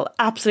be well?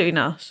 Absolutely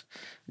not.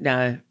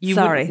 No.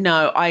 Sorry.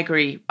 No, I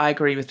agree. I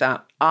agree with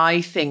that.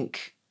 I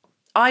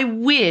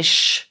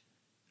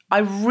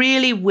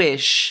really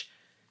wish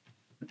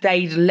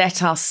they'd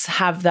let us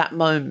have that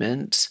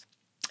moment.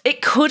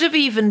 It could have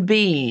even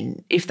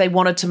been, if they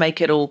wanted to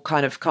make it all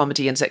kind of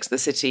comedy and Sex and the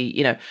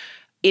City,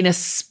 in a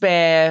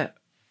spare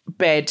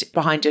bed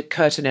behind a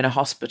curtain in a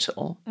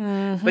hospital,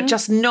 but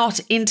just not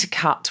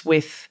intercut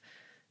with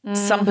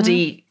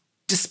somebody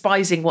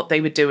despising what they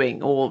were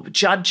doing or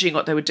judging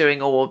what they were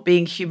doing or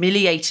being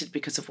humiliated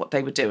because of what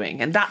they were doing.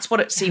 And that's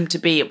what it seemed to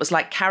be. It was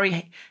like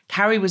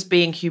Carrie was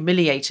being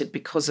humiliated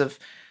because of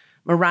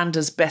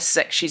Miranda's best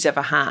sex she's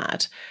ever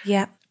had.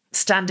 Yeah.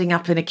 Standing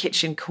up in a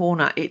kitchen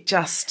corner. It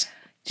just...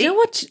 Do you know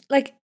what?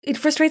 Like, it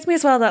frustrates me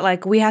as well that,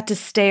 like, we had to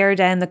stare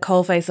down the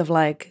coalface of,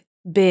 like,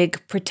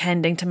 Big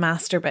pretending to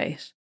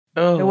masturbate.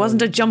 Oh, there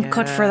wasn't a jump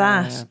cut for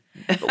that.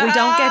 But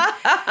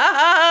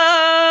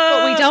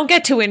we don't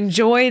get to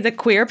enjoy the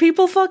queer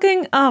people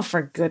fucking. Oh,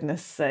 for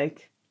goodness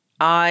sake.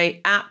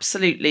 I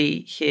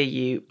absolutely hear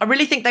you. I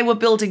really think they were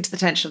building to the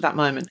tension of that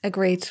moment.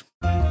 Agreed.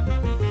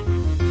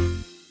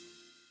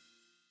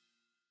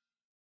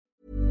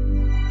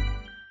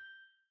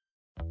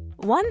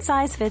 One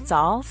size fits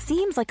all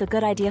seems like a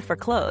good idea for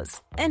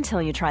clothes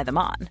until you try them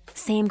on.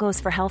 Same goes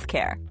for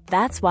healthcare.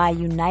 That's why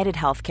United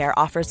Healthcare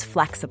offers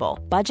flexible,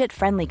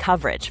 budget-friendly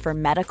coverage for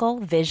medical,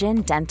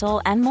 vision,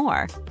 dental, and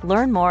more.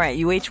 Learn more at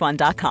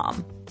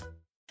uh1.com.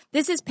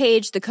 This is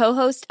Paige, the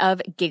co-host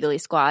of Giggly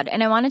Squad,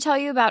 and I want to tell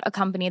you about a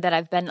company that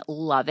I've been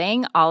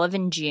loving, Olive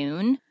 &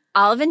 June.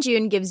 Olive &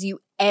 June gives you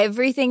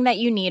everything that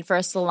you need for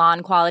a salon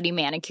quality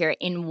manicure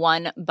in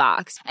one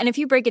box. And if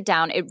you break it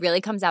down, it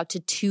really comes out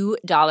to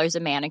 $2 a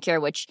manicure,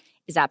 which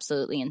is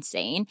absolutely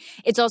insane.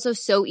 It's also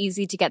so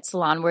easy to get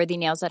salon-worthy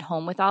nails at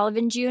home with Olive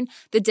 & June.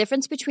 The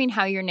difference between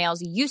how your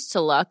nails used to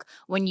look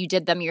when you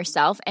did them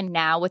yourself and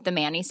now with the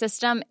Mani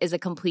system is a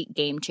complete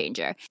game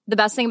changer. The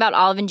best thing about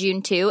Olive &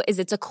 June, too, is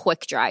it's a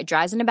quick dry.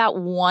 Dries in about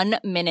 1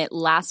 minute,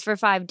 lasts for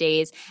 5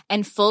 days,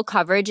 and full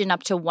coverage in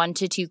up to 1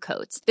 to 2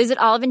 coats. Visit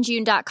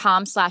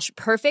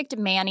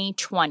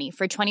oliveandjune.com/perfectmani20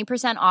 for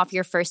 20% off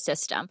your first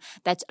system.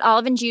 That's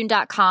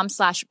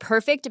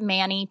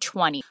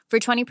oliveandjune.com/perfectmani20 for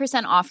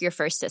 20% off your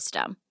first system.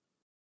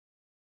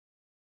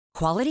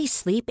 Quality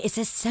sleep is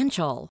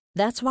essential.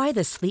 That's why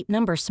the Sleep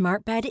Number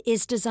Smart Bed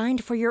is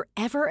designed for your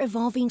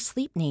ever-evolving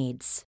sleep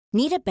needs.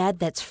 Need a bed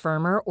that's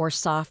firmer or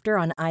softer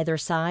on either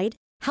side?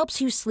 Helps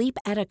you sleep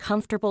at a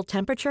comfortable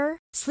temperature?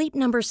 Sleep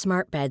Number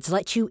Smart Beds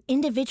let you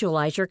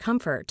individualize your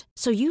comfort,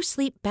 so you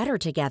sleep better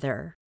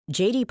together.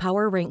 J.D.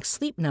 Power ranks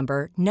Sleep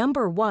Number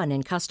number 1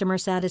 in customer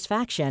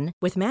satisfaction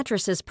with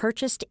mattresses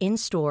purchased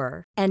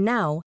in-store. And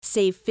now,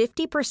 save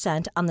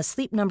 50% on the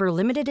Sleep Number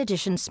Limited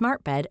Edition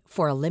Smart Bed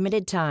for a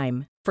limited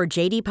time. For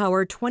J.D.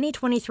 Power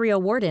 2023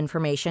 award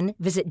information,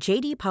 visit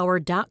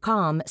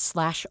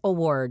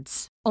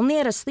jdpower.com/awards. Only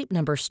at a Sleep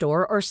Number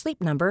store or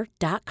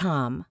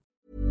sleepnumber.com.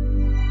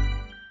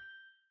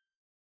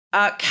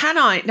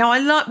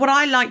 What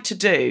I like to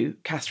do,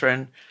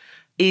 Catherine,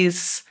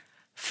 is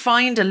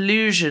find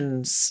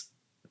allusions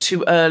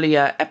to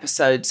earlier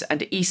episodes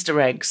and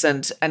Easter eggs,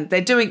 and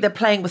they're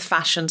playing with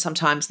fashion.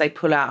 Sometimes they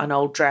pull out an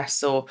old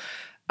dress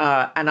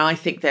and I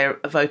think they're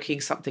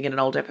evoking something in an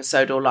old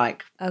episode, or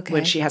like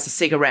when she has a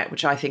cigarette,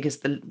 which I think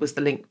was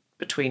the link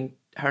between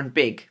her and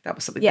Big. That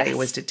was something they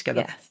always did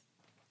together. Yes.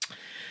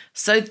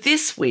 So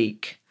this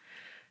week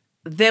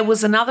there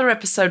was another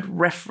episode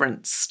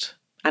referenced,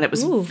 and it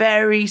was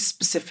very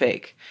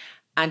specific,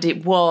 and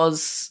it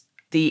was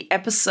the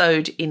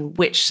episode in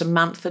which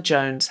Samantha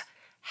Jones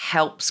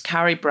helps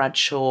Carrie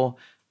Bradshaw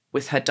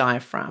with her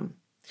diaphragm.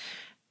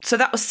 So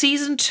that was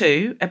season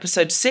 2,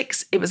 episode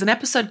 6. It was an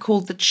episode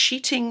called The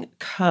Cheating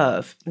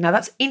Curve. Now,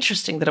 that's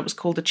interesting that it was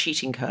called The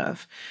Cheating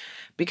Curve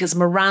because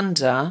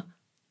Miranda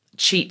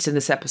cheats in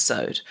this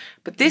episode.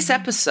 But this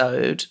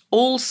episode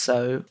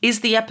also is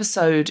the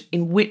episode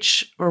in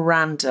which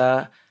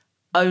Miranda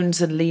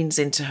owns and leans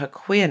into her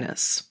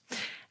queerness.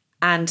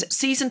 And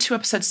season 2,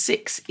 episode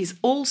 6 is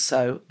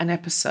also an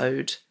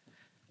episode,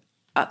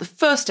 the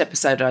first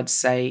episode, I'd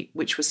say,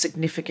 which was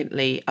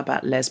significantly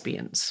about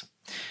lesbians.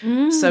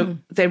 So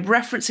they're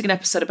referencing an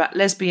episode about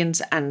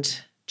lesbians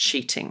and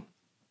cheating.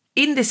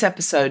 In this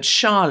episode,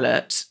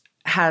 Charlotte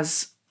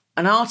has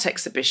an art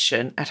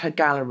exhibition at her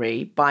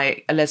gallery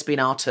by a lesbian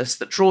artist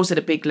that draws in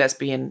a big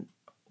lesbian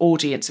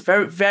audience,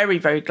 very, very,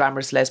 very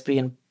glamorous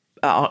lesbian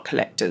art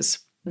collectors.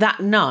 That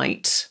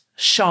night,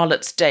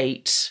 Charlotte's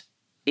date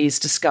is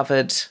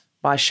discovered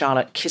by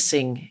Charlotte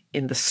kissing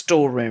in the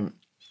storeroom.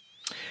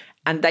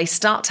 And they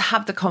start to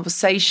have the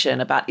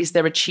conversation about, is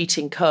there a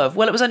cheating curve?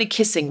 Well, it was only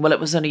kissing. Well, it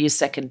was only your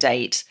second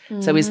date.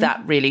 So is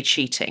that really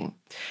cheating?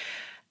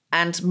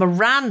 And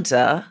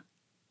Miranda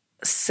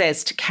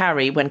says to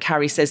Carrie, when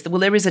Carrie says, well,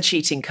 there is a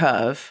cheating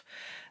curve,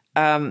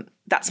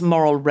 that's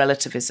moral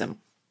relativism.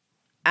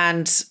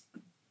 And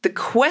the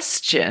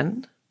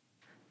question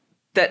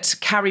that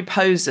Carrie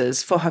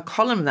poses for her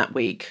column that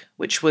week,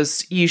 which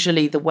was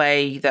usually the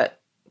way that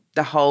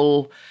the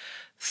whole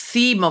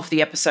theme of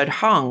the episode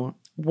hung,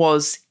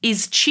 was,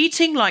 is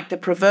cheating like the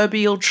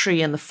proverbial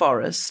tree in the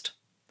forest,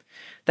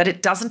 that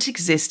it doesn't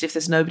exist if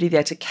there's nobody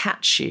there to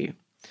catch you?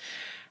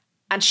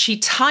 And she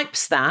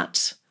types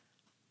that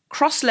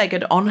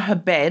cross-legged on her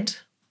bed,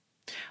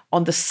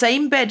 on the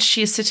same bed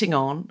she is sitting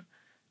on,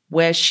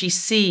 where she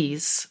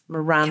sees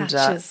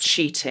Miranda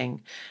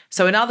cheating.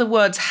 So in other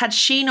words, had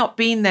she not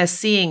been there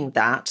seeing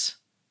that,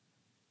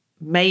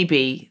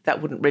 maybe that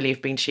wouldn't really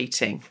have been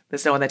cheating.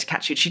 There's no one there to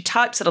catch you. She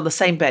types it on the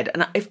same bed.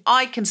 And if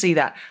I can see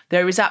that,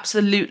 there is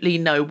absolutely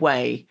no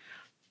way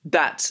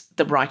that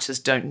the writers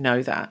don't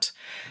know that.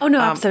 Oh, no,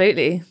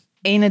 absolutely.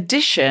 In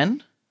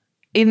addition,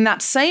 in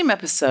that same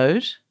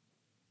episode,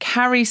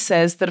 Carrie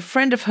says that a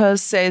friend of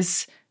hers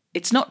says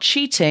it's not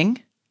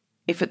cheating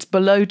if it's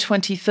below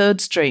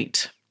 23rd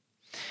Street.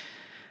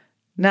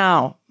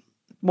 Now,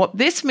 what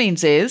this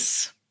means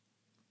is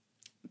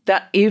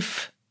that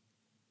if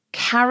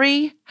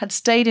Carrie had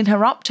stayed in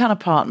her uptown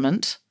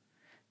apartment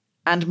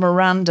and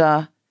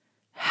Miranda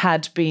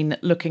had been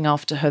looking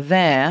after her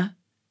there,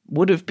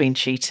 would have been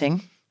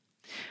cheating.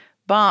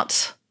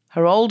 But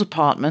her old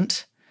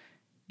apartment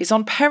is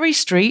on Perry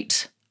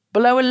Street,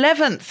 below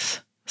 11th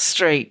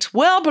Street,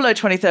 well below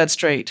 23rd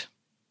Street.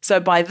 So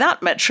by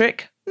that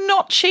metric,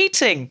 not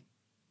cheating.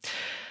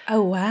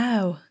 Oh,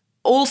 wow.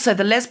 Also,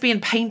 the lesbian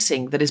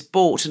painting that is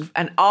bought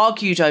and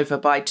argued over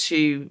by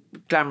two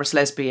glamorous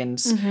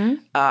lesbians who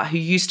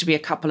used to be a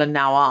couple and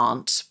now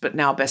aren't, but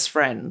now best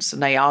friends,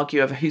 and they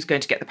argue over who's going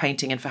to get the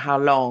painting and for how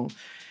long.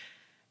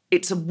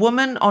 It's a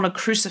woman on a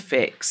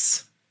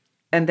crucifix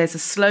And there's a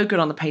slogan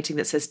on the painting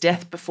that says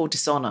death before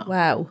dishonor.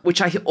 Wow.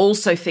 Which I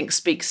also think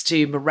speaks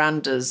to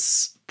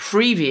Miranda's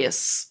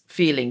previous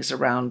feelings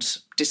around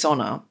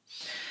dishonor.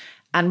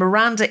 And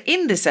Miranda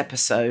in this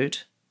episode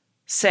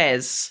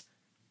says,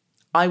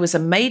 I was a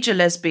major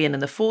lesbian in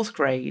the 4th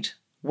grade.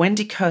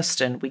 Wendy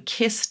Kirsten, we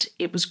kissed.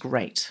 It was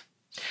great.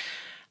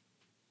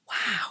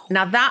 Wow.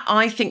 Now that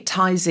I think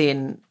ties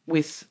in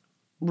with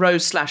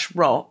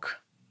Rose/Rock,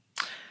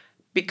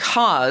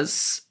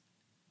 because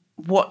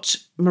what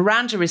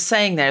Miranda is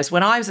saying there is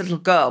when I was a little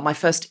girl, my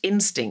first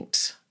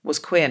instinct was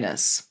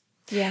queerness.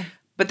 Yeah.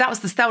 But that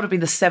would have been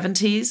the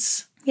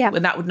 70s. Yeah.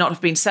 When that would not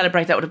have been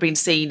celebrated. That would have been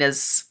seen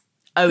as,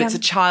 it's a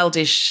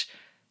childish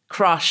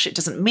crush. It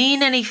doesn't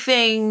mean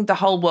anything. The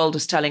whole world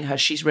is telling her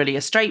she's really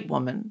a straight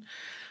woman.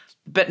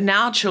 But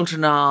now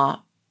children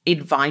are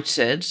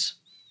invited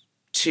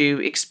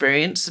to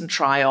experience and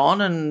try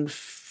on and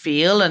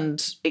feel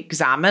and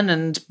examine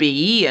and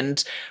be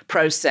and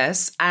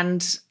process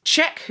and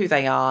check who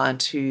they are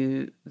and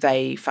who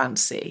they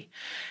fancy.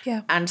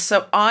 Yeah. And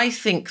so I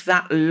think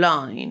that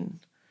line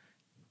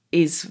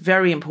is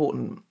very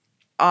important.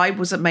 I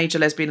was a major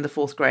lesbian in the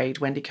 4th grade,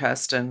 Wendy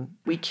Kirsten.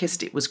 We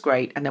kissed, it was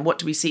great. And then what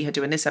do we see her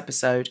do in this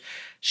episode?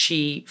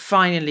 She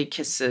finally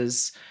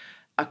kisses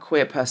a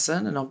queer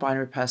person, a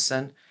non-binary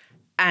person,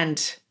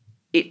 and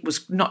it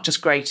was not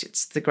just great,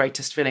 it's the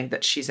greatest feeling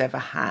that she's ever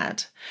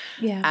had.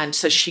 Yeah. And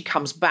so she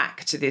comes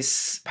back to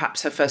this,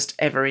 perhaps her first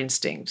ever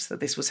instinct,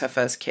 that this was her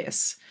first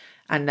kiss.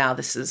 And now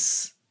this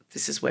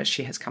is where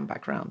she has come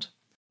back round.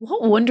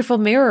 What wonderful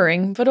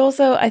mirroring. But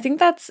also, I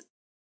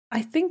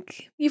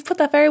think you've put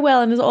that very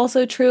well, and is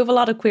also true of a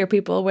lot of queer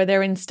people where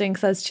their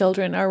instincts as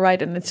children are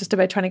right, and it's just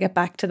about trying to get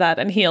back to that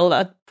and heal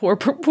that poor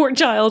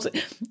child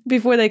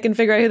before they can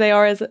figure out who they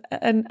are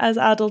as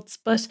adults.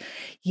 But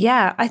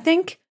yeah, I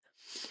think,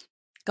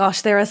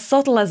 gosh, they're as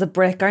subtle as a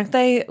brick, aren't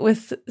they,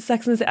 with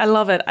Sex and the City? I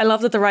love it. I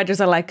love that the writers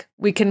are like,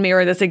 we can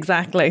mirror this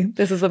exactly.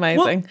 This is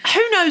amazing. Well,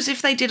 who knows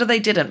if they did or they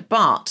didn't,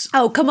 but...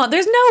 Oh, come on.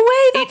 There's no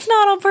way that's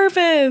not on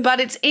purpose. But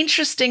it's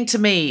interesting to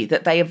me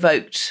that they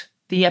evoked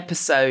the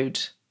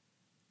episode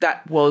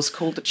that was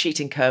called The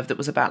Cheating Curve that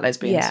was about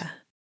lesbians. Yeah.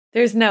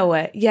 There's no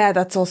way. Yeah,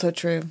 that's also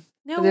true.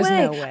 There's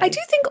no way. I do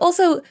think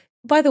also,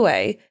 by the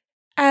way,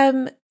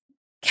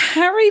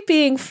 Carrie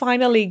being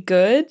finally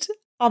good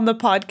on the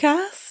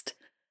podcast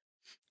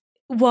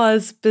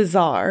was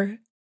bizarre.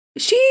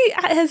 She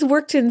has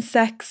worked in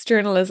sex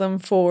journalism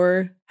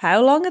for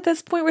how long at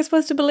this point, we're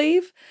supposed to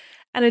believe?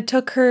 And it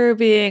took her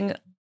being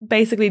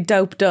basically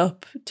doped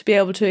up to be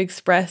able to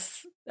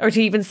express or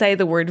to even say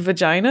the word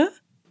vagina.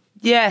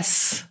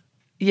 Yes.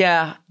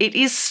 Yeah. It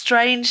is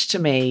strange to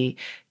me,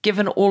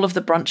 given all of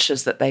the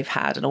brunches that they've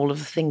had and all of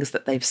the things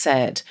that they've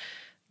said,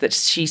 that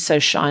she's so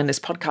shy in this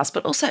podcast.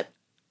 But also,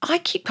 I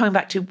keep coming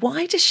back to,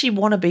 why does she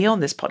want to be on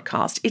this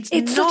podcast? It's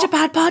such a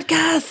bad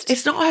podcast.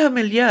 It's not her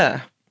milieu.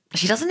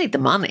 She doesn't need the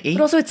money.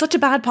 But also, it's such a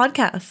bad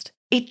podcast.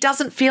 It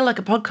doesn't feel like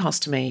a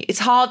podcast to me. It's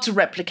hard to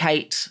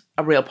replicate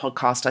a real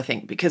podcast, I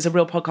think, because the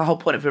whole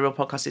point of a real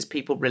podcast is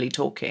people really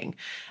talking.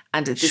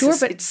 And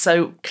it's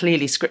so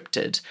clearly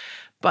scripted.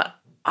 But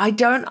I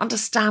don't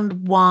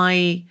understand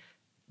why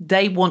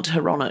they want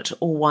her on it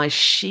or why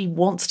she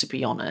wants to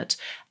be on it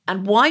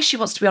and why she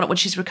wants to be on it when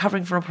she's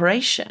recovering from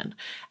operation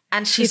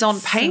and she's on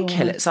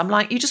painkillers. I'm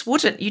like, you just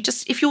wouldn't. You'd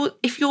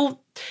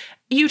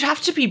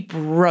have to be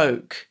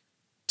broke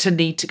to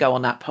need to go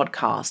on that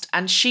podcast.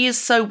 And she is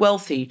so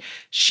wealthy.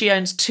 She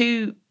owns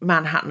 2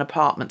 Manhattan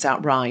apartments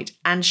outright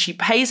and she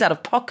pays out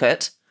of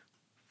pocket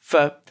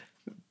for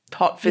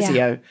hot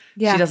physio.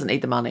 Yeah. She doesn't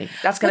need the money.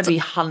 That's going to be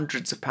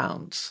hundreds of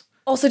pounds.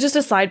 Also, just a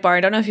sidebar, I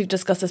don't know if you've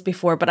discussed this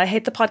before, but I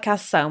hate the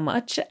podcast so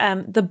much.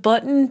 The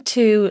button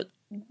to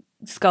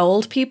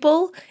scold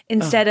people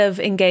instead of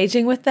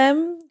engaging with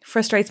them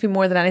frustrates me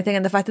more than anything.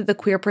 And the fact that the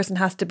queer person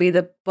has to be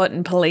the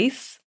button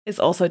police is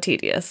also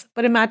tedious.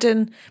 But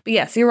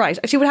yes, you're right.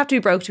 She would have to be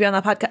broke to be on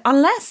that podcast,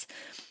 unless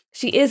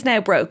she is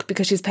now broke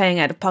because she's paying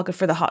out of pocket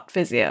for the hot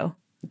physio.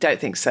 Don't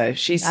think so.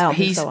 He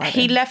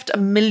left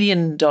 $1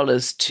 million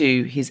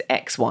to his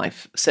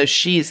ex-wife. So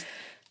she's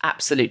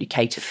absolutely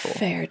catered for.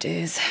 Fair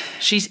dues.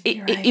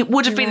 It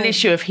would have been an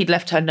issue if he'd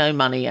left her no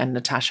money and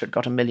Natasha had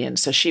got $1 million.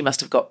 So she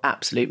must have got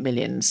absolute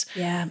millions.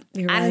 Yeah,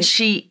 you're right. And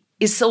she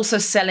is also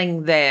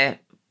selling their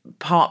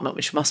apartment,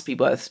 which must be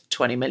worth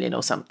 20 million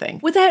or something.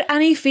 Without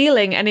any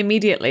feeling and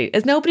immediately.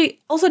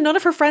 Also, none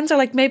of her friends are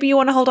like, maybe you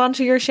want to hold on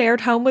to your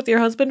shared home with your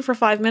husband for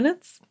 5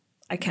 minutes?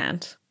 I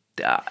can't.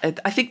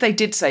 I think they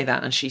did say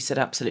that and she said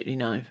absolutely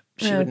no.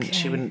 She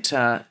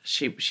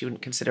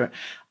wouldn't consider it.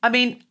 I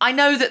mean, I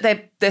know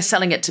that they're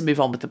selling it to move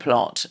on with the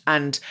plot,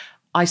 and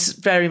I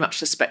very much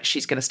suspect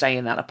she's going to stay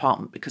in that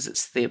apartment because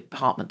it's the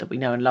apartment that we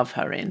know and love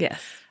her in.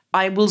 Yes.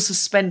 I will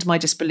suspend my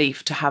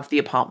disbelief to have the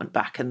apartment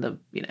back and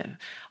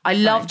I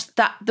loved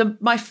that.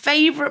 My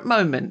favourite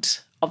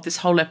moment of this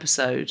whole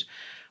episode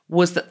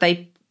was that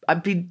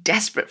I'd been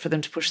desperate for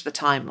them to push the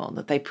time on,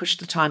 that they pushed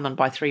the time on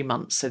by 3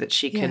 months so that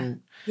she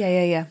can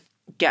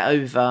get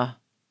over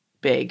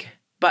big.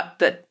 But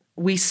that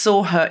we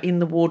saw her in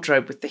the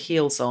wardrobe with the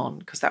heels on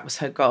because that was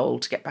her goal,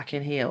 to get back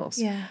in heels.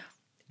 Yeah.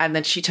 And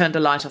then she turned a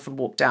light off and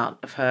walked out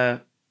of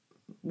her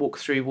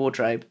walk-through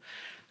wardrobe.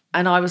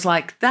 And I was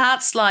like,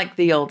 that's like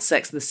the old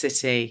Sex and the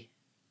City.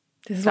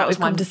 This is what we've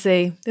come to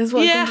see. This is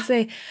what we've come to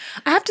see.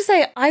 I have to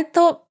say, I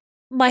thought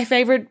my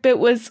favourite bit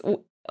was,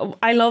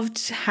 I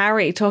loved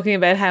Harry talking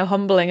about how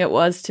humbling it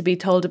was to be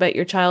told about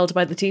your child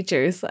by the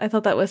teachers. I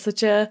thought that was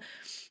such a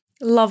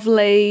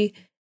lovely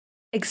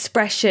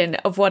expression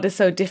of what is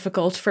so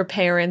difficult for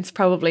parents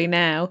probably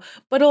now.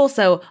 But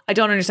also, I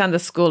don't understand the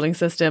schooling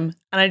system,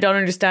 and I don't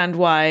understand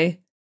why.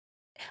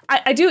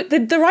 I do.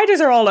 The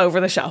writers are all over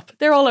the shop.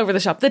 They're all over the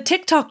shop. The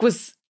TikTok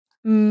was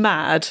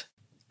mad.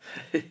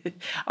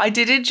 I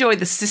did enjoy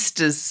the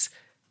sisters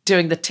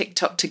doing the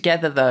TikTok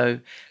together, though.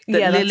 That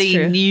that's Lily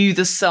true. knew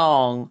the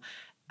song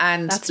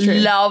and That's true.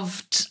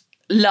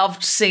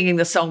 loved singing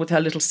the song with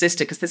her little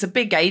sister, because there's a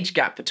big age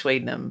gap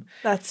between them.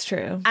 That's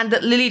true. And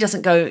that Lily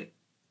doesn't go,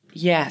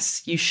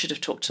 yes, you should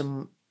have talked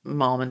to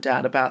mom and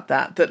dad about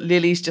that. That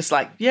Lily's just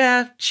like,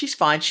 yeah, she's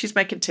fine. She's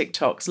making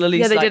TikToks.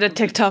 Lily's They like, did a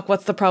TikTok.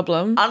 What's the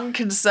problem?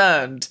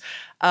 unconcerned.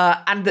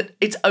 And that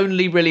it's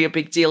only really a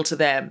big deal to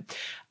them.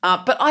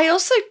 But I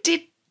also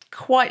did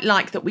quite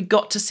like that we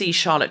got to see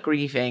Charlotte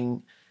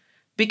grieving,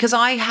 because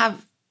I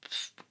have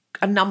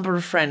a number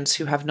of friends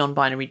who have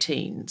non-binary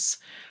teens.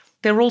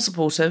 They're all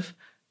supportive,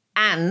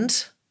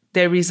 and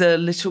there is a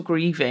little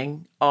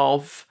grieving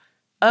of,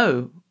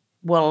 oh,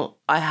 well,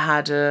 I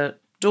had a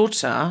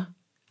daughter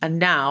and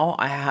now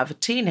I have a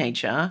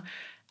teenager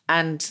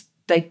and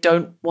they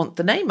don't want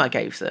the name I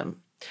gave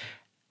them.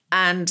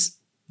 And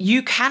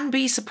you can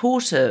be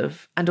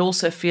supportive and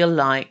also feel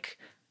like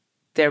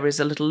there is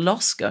a little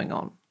loss going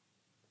on.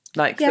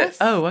 Like, Yes.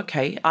 that, oh,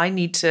 okay, I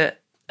need to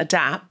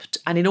adapt.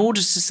 And in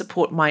order to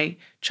support my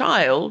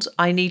child,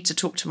 I need to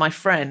talk to my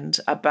friend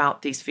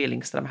about these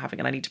feelings that I'm having,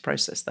 and I need to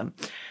process them.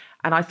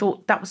 And I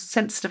thought that was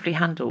sensitively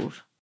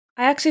handled.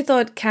 I actually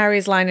thought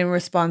Carrie's line in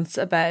response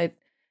about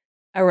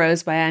a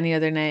rose by any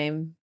other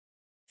name,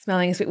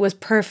 smelling sweet, was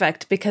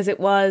perfect, because it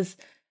was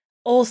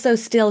also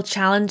still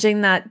challenging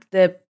that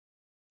the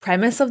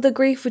premise of the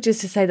grief, which is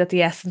to say that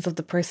the essence of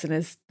the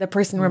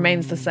person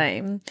remains the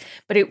same,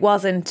 but it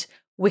wasn't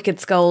wicked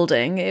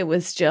scolding. It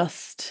was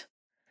just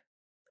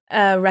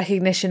a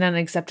recognition and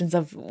acceptance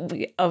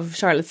of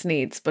Charlotte's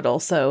needs, but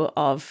also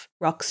of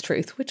Rock's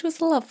truth, which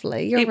was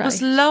lovely. You're right. It was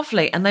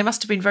lovely. And they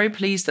must have been very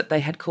pleased that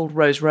they had called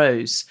Rose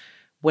Rose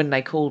when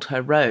they called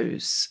her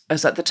Rose.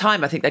 As at the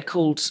time, I think they'd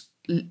called,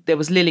 there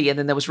was Lily and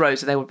then there was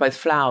Rose, and they were both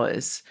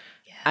flowers.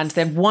 Yes. And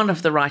then one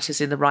of the writers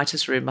in the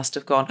writer's room must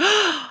have gone,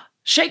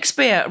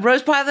 Shakespeare,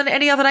 rose higher than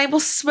any other name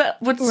would smell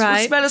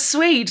as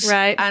sweet.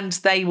 Right. And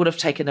they would have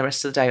taken the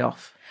rest of the day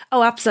off.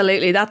 Oh,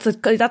 absolutely. That's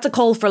a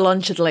call for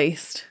lunch at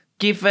least.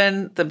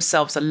 Given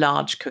themselves a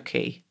large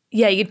cookie.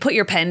 Yeah, you'd put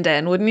your pen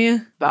down, wouldn't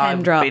you? I've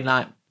Pen drop. been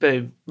like,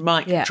 boom,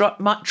 mic, Yeah. drop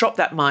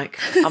that mic.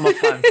 I'm off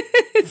home.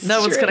 No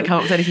one's going to come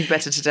up with anything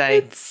better today.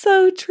 It's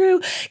so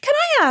true. Can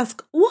I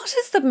ask, what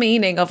is the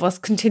meaning of us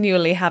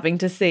continually having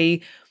to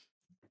see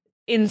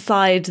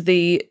inside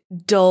the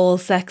dull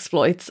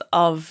sexploits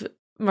of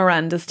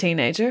Miranda's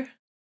teenager?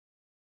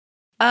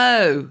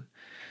 Oh,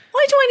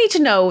 Why do I need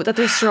to know that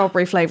there's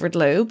strawberry flavoured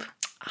lube?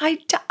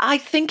 I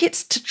think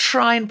it's to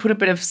try and put a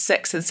bit of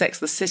sex in Sex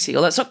and the City,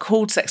 although it's not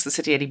called Sex and the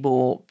City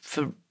anymore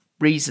for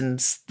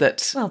reasons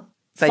that, Well,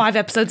 5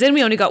 episodes in,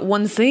 we only got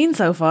one scene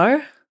so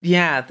far.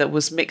 that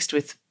was mixed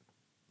with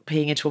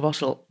peeing into a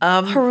bottle.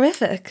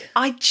 Horrific.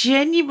 I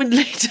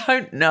genuinely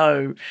don't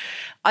know.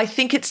 I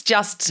think it's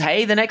just,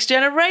 hey, the next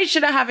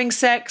generation are having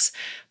sex.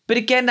 But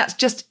again, that's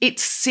just, it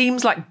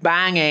seems like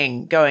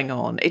banging going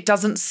on. It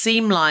doesn't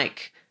seem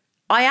like,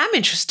 I am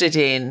interested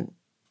in,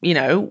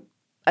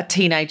 a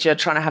teenager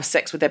trying to have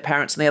sex with their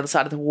parents on the other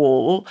side of the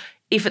wall.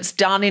 If it's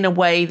done in a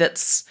way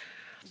that's,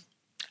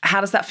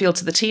 how does that feel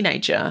to the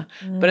teenager?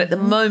 Mm-hmm. But at the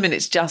moment,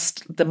 it's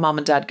just the mum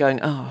and dad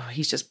going, oh,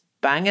 he's just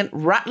banging,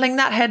 rattling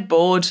that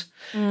headboard,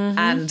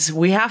 and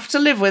we have to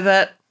live with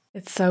it.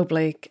 It's so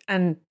bleak.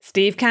 And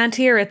Steve can't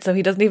hear it, so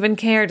he doesn't even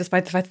care,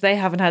 despite the fact that they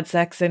haven't had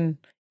sex in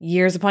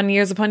years upon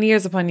years upon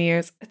years upon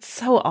years. It's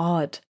so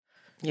odd.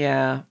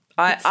 Yeah.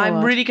 so I'm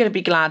odd. really going to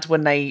be glad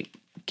when they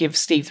give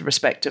Steve the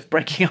respect of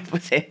breaking up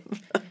with him.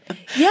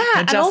 Yeah,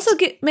 and also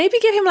maybe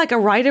give him like a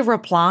right of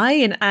reply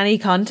in any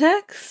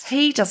context.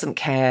 He doesn't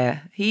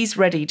care. He's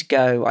ready to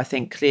go, I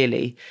think,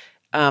 clearly.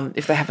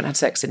 If they haven't had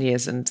sex in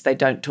years and they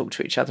don't talk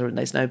to each other and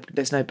there's no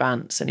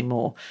bants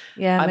anymore.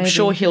 Yeah, I'm maybe.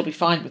 sure he'll be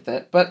fine with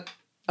it. But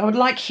I would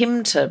like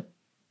him to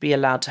be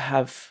allowed to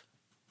have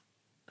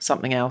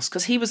something else,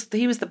 because he was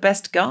the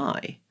best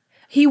guy.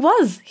 He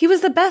was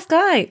the best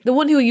guy. The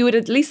one who you would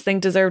at least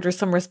think deserved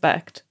some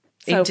respect.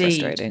 So Indeed.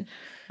 frustrating.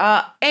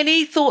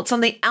 Any thoughts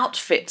on the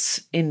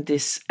outfits in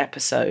this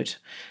episode?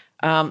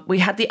 We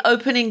had the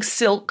opening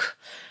silk,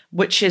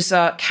 which is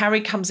Carrie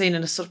comes in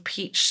a sort of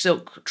peach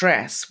silk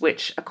dress,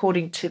 which,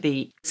 according to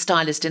the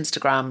stylist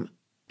Instagram,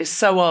 is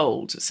so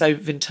old, so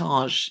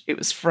vintage. It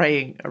was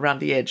fraying around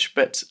the edge,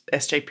 but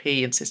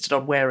SJP insisted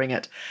on wearing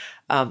it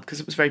because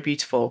it was very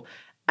beautiful.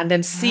 And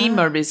then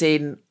Seema is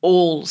in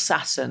all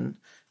satin.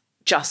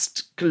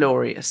 Just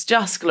glorious.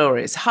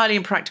 Highly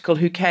impractical.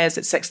 Who cares?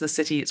 It's Sex and the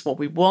City. It's what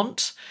we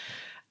want.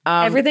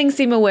 Everything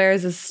Seema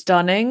wears is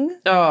stunning.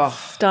 Oh,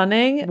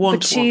 stunning.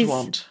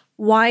 Want.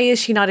 Why is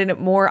she not in it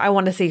more? I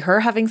want to see her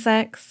having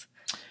sex.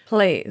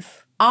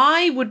 Please.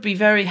 I would be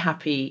very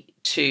happy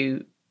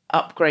to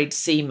upgrade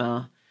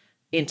Seema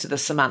into the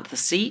Samantha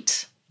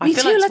seat. I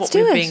feel like it's what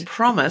we're being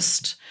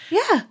promised.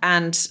 Yeah.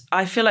 And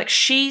I feel like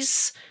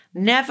she's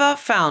never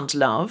found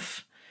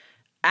love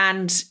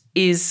and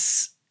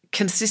is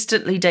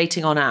consistently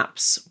dating on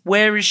apps.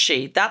 Where is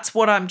she? That's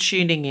what I'm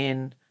tuning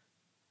in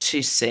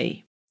to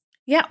see.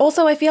 Yeah.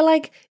 Also, I feel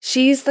like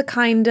she's the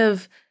kind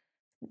of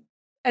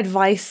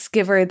advice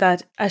giver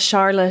that a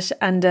Charlotte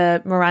and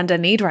a Miranda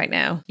need right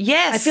now.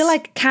 Yes. I feel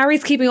like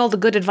Carrie's keeping all the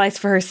good advice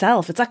for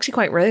herself. It's actually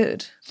quite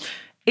rude.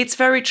 It's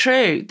very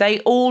true. They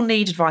all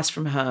need advice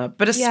from her,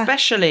 but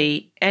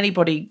especially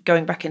anybody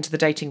going back into the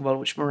dating world,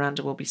 which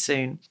Miranda will be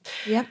soon.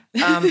 Yep.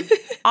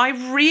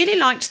 I really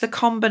liked the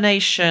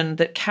combination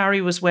that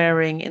Carrie was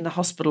wearing in the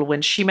hospital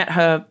when she met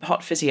her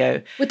hot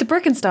physio. With the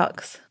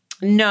Birkenstocks.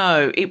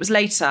 No, it was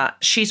later.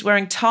 She's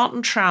wearing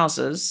tartan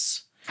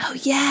trousers. Oh,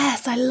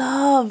 yes, I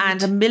love.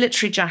 And a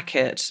military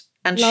jacket.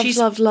 And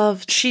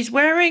loved. She's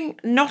wearing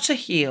not a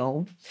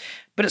heel,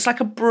 but it's like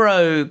a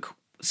brogue,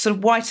 sort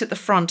of white at the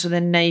front and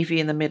then navy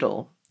in the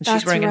middle. And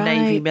she's wearing a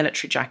navy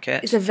military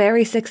jacket. It's a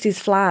very 60s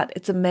flat.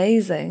 It's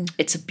amazing.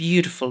 It's a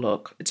beautiful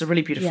look. It's a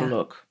really beautiful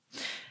look.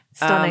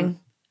 Stunning.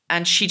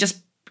 And she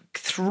just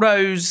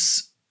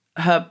throws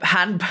her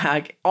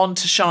handbag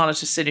onto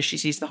Charlotte as soon as she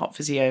sees the hot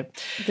physio.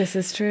 This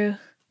is true.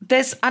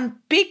 There's a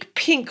big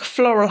pink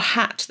floral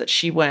hat that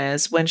she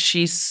wears when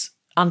she's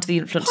under the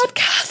influence of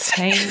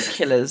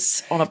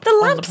painkillers on the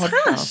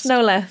podcast. Hat,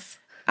 no less.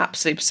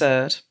 Absolutely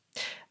absurd.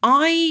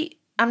 I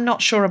am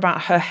not sure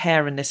about her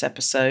hair in this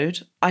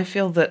episode. I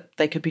feel that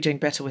they could be doing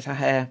better with her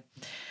hair.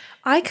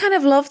 I kind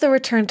of love the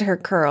return to her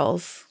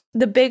curls.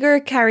 The bigger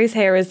Carrie's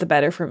hair is, the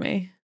better for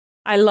me.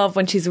 I love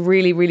when she's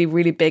really, really,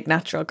 really big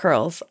natural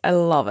curls. I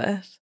love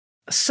it.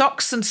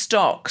 Socks and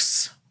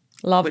stocks.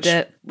 Loved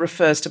it.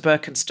 Refers to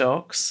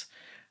Birkenstocks.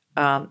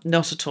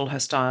 Not at all her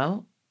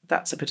style.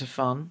 That's a bit of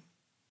fun.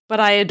 But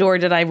I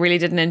adored it. I really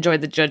didn't enjoy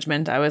the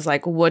judgment. I was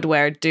like, would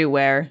wear, do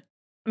wear.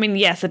 I mean,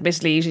 yes,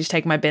 admittedly, usually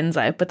take my bins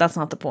out, but that's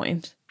not the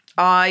point.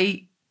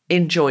 I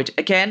enjoyed.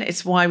 Again,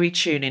 it's why we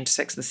tune into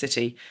Sex and the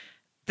City.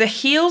 The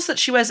heels that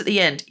she wears at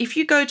the end, if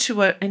you go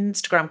to an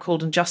Instagram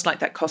called And Just Like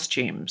That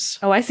Costumes.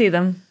 Oh, I see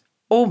them.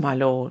 Oh, my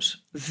Lord.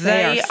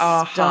 They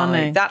are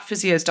high. That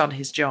physio's done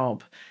his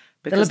job.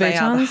 Because they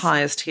are the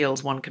highest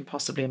heels one can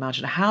possibly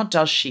imagine. How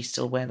does she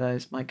still wear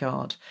those? My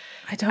God.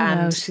 I don't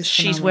know.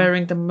 She's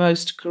wearing the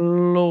most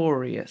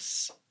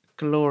glorious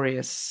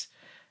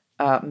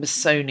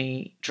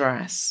Missoni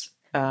dress.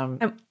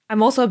 I'm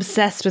also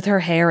obsessed with her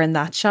hair in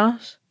that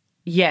shot.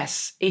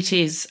 Yes, it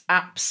is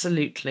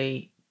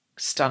absolutely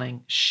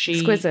stunning. She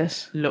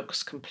exquisite.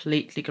 Looks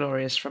completely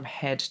glorious from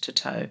head to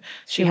toe.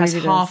 She really has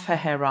half does. her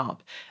hair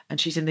up, and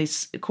she's in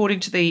these,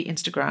 according to the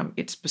Instagram,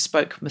 it's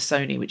bespoke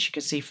Missoni, which you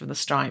can see from the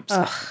stripes.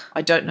 Ugh.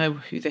 I don't know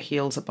who the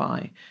heels are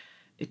by.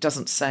 It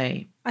doesn't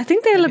say. I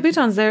think they're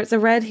Louboutins. It's a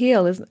red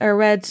heel, a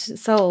red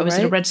sole, Oh, is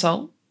right? it a red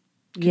sole?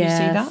 Can you see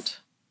that?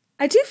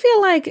 I do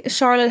feel like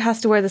Charlotte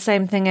has to wear the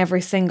same thing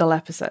every single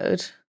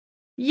episode.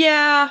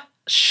 Yeah.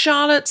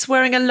 Charlotte's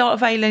wearing a lot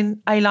of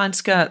A-line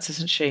skirts,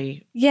 isn't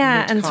she?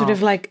 Yeah, and sort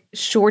of like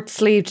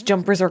short-sleeved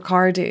jumpers or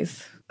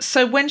cardies.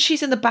 So when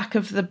she's in the back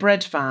of the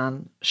bread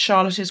van,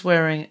 Charlotte is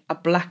wearing a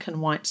black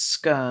and white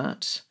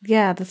skirt.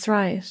 Yeah, that's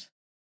right.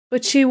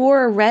 But she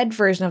wore a red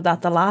version of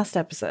that the last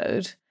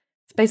episode.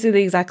 It's basically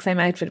the exact same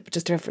outfit, but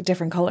just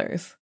different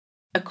colours.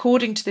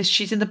 According to this,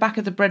 she's in the back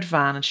of the bread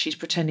van and she's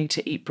pretending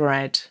to eat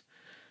bread.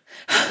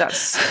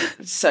 That's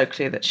so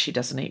clear that she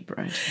doesn't eat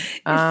bread.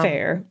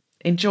 Fair.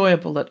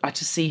 Enjoyable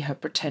to see her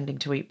pretending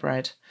to eat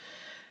bread.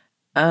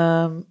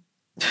 I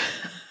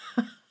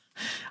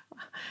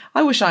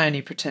wish I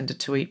only pretended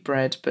to eat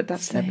bread, but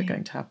that's never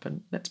going to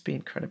happen. Let's be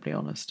incredibly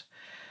honest.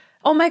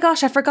 Oh my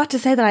gosh, I forgot to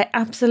say that I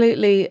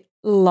absolutely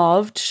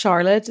loved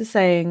Charlotte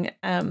saying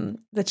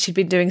that she'd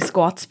been doing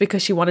squats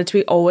because she wanted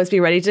to always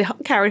be ready to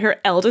carry her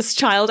eldest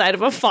child out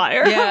of a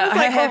fire. Yeah,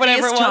 her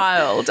heaviest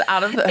child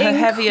out of her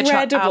heavier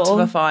child out of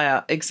a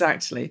fire.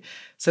 Exactly.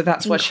 So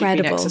that's why she'd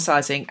been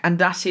exercising, and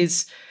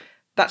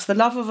that's the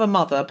love of a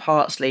mother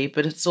partly,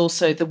 but it's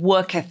also the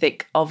work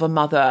ethic of a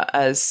mother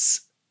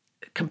as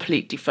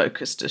completely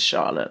focused as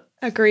Charlotte.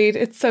 Agreed.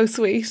 It's so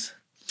sweet.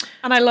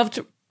 And I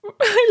loved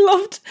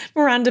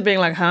Miranda being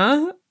like,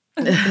 huh?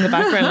 In the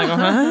background, like,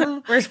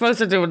 huh? We're supposed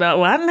to do that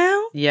what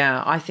now?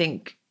 Yeah, I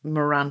think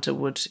Miranda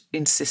would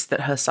insist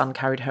that her son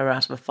carried her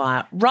out of a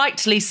fire.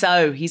 Rightly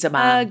so. He's a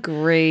man.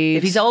 Agreed.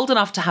 If he's old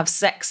enough to have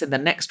sex in the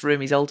next room,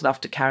 he's old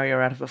enough to carry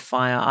her out of a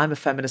fire. I'm a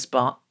feminist,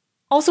 but...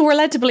 Also, we're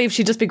led to believe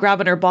she'd just be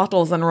grabbing her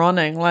bottles and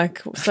running.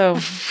 Like, so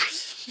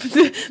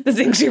the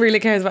thing she really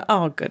cares about.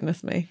 Oh,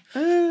 goodness me.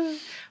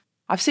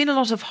 I've seen a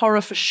lot of horror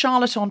for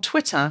Charlotte on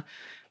Twitter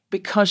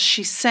because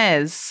she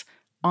says,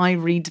 I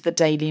read the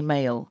Daily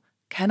Mail.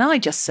 Can I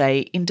just say,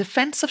 in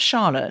defence of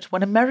Charlotte,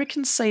 when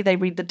Americans say they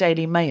read the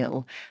Daily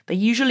Mail, they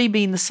usually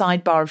mean the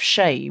sidebar of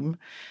shame,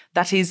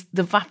 that is,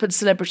 the vapid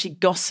celebrity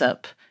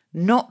gossip,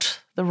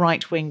 not the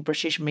right-wing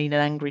British mean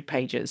and angry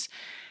pages.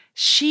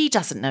 She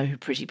doesn't know who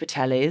Priti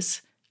Patel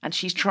is, and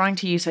she's trying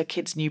to use her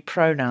kids' new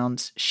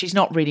pronouns. She's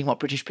not reading what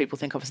British people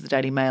think of as the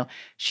Daily Mail.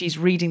 She's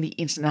reading the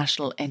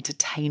international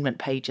entertainment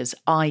pages,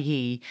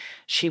 i.e.,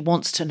 she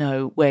wants to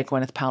know where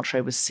Gwyneth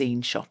Paltrow was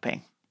seen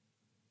shopping.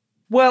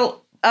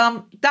 Well,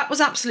 that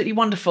was absolutely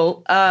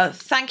wonderful.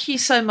 Thank you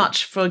so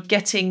much for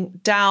getting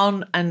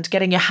down and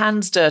getting your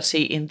hands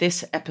dirty in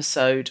this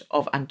episode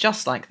of And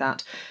Just Like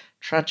That,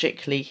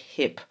 Tragically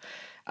Hip.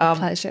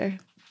 Pleasure.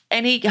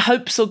 Any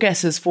hopes or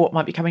guesses for what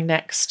might be coming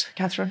next,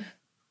 Catherine?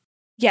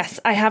 Yes,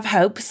 I have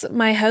hopes.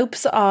 My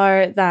hopes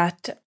are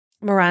that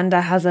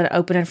Miranda has an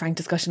open and frank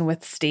discussion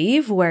with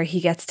Steve where he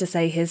gets to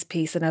say his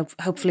piece and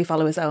hopefully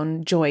follow his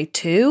own joy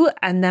too.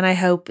 And then I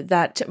hope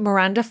that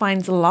Miranda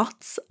finds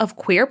lots of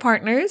queer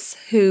partners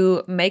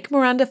who make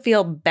Miranda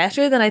feel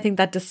better than I think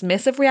that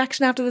dismissive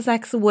reaction after the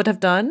sex would have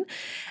done.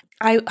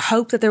 I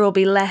hope that there will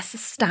be less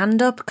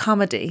stand-up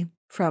comedy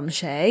from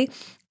Shay.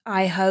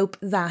 I hope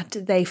that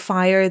they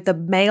fire the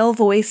male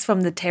voice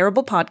from the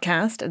terrible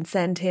podcast and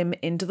send him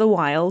into the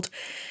wild.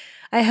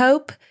 I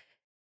hope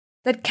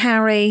that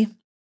Carrie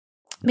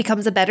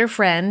becomes a better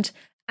friend,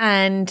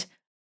 and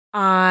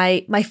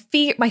my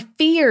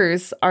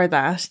fears are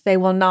that they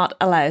will not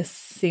allow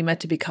Seema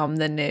to become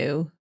the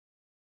new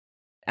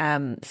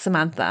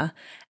Samantha,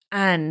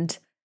 and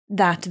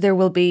that there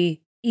will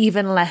be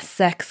even less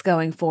sex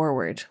going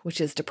forward, which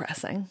is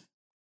depressing.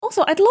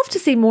 Also, I'd love to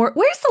see more.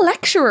 Where's the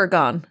lecturer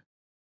gone?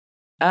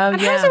 Oh,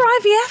 and yeah. how's her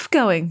IVF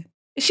going?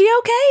 Is she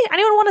okay?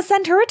 Anyone want to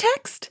send her a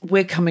text?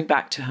 We're coming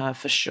back to her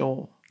for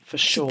sure. For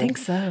sure. I think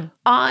so.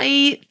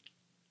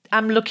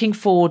 I'm looking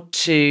forward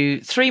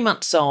to 3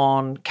 months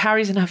on.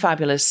 Carrie's in her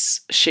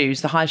fabulous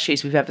shoes, the highest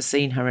shoes we've ever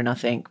seen her in, I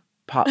think,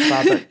 bar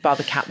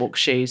the catwalk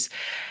shoes.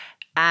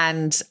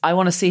 And I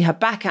want to see her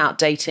back out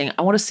dating.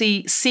 I want to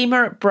see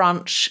Seema at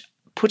brunch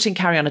putting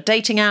Carrie on a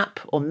dating app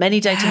or many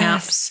dating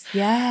apps.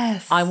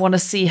 Yes. I want to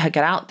see her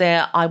get out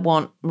there. I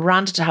want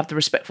Miranda to have the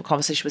respectful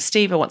conversation with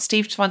Steve. I want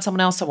Steve to find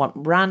someone else. I want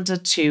Miranda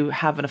to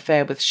have an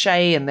affair with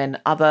Shay and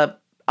then other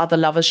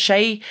lovers.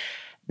 Shay.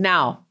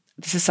 Now,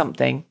 this is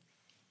something.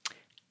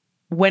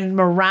 When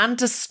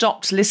Miranda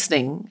stopped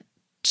listening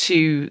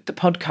to the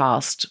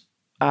podcast,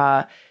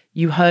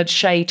 you heard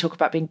Shay talk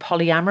about being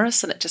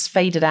polyamorous and it just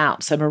faded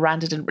out. So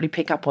Miranda didn't really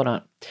pick up on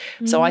it.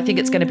 So I think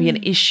it's going to be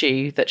an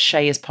issue that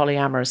Shay is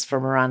polyamorous for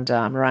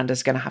Miranda.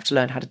 Miranda's going to have to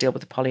learn how to deal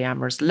with a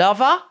polyamorous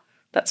lover.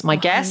 That's my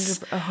guess.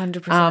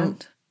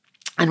 100%.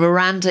 And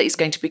Miranda is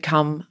going to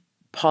become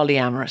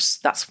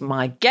polyamorous. That's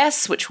my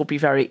guess, which will be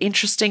very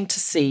interesting to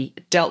see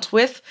dealt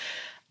with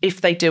if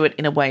they do it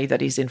in a way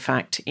that is in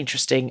fact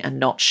interesting and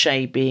not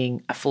Shay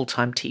being a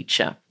full-time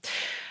teacher.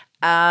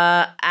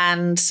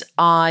 And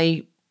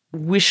I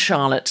wish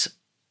Charlotte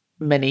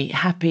many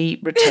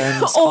happy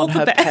returns on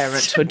her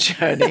parenthood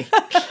journey.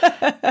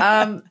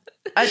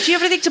 Do you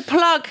have anything to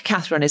plug,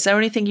 Catherine? Is there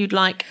anything you'd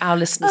like our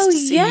listeners to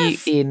see you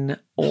in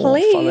or follow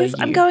you?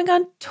 I'm going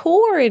on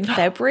tour in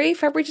February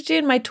to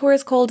June. My tour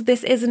is called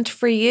This Isn't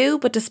For You,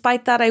 but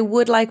despite that, I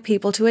would like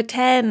people to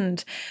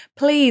attend.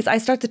 Please, I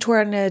start the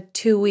tour on a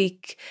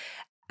 2-week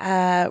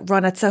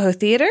run at Soho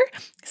Theatre.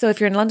 So if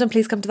you're in London,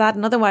 please come to that.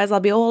 And otherwise,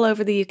 I'll be all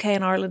over the UK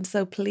and Ireland.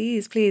 So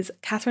please,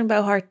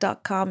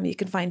 CatherineBohart.com. You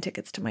can find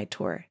tickets to my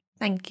tour.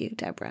 Thank you,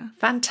 Deborah.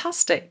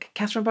 Fantastic.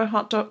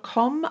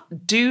 CatherineBohart.com.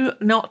 Do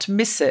not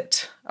miss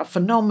it. A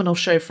phenomenal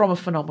show from a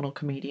phenomenal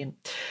comedian.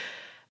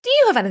 Do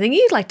you have anything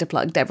you'd like to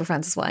plug, Deborah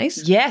Frances-White?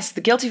 Yes,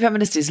 The Guilty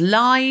Feminist is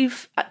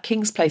live at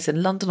King's Place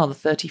in London on the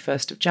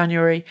 31st of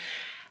January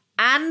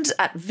and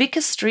at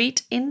Vicar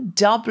Street in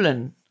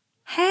Dublin.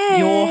 Hey.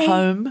 Your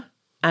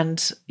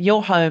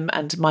home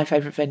and my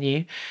favourite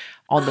venue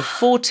on the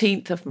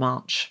 14th of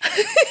March.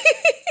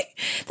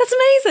 That's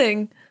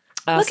amazing.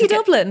 Lucky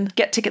Dublin.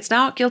 Get tickets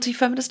now at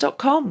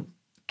guiltyfeminist.com.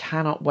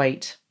 Cannot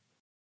wait.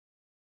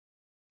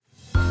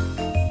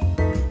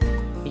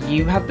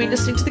 You have been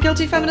listening to The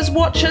Guilty Feminist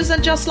Watchers,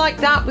 and just like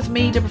that, with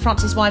me, Deborah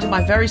Frances-White, and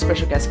my very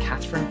special guest,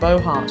 Catherine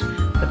Bohart.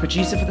 The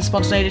producer for The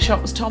Spontaneity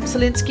Shop was Tom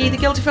Salinsky. The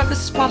Guilty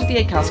Feminist is part of the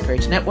Acast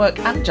Creator Network,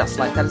 and just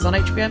like that is on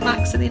HBO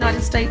Max in the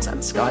United States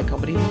and Sky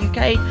Comedy in the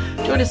UK.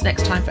 Join us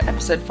next time for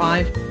episode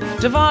 5,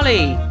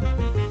 Diwali.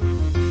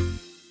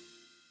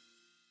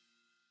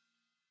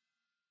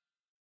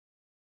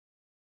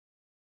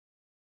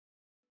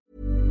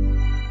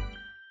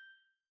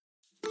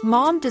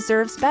 Mom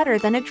deserves better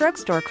than a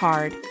drugstore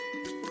card.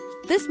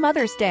 This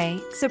Mother's Day,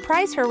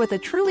 surprise her with a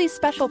truly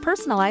special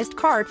personalized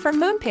card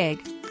from Moonpig.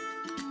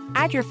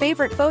 Add your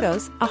favorite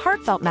photos, a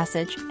heartfelt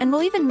message, and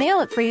we'll even mail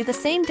it for you the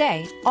same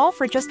day, all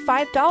for just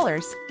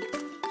 $5.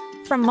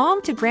 From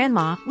mom to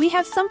grandma, we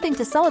have something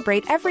to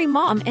celebrate every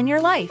mom in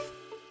your life.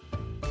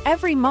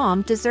 Every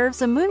mom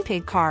deserves a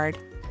Moonpig card.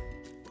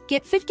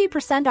 Get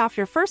 50% off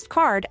your first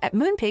card at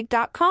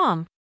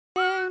moonpig.com.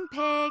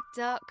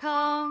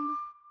 Moonpig.com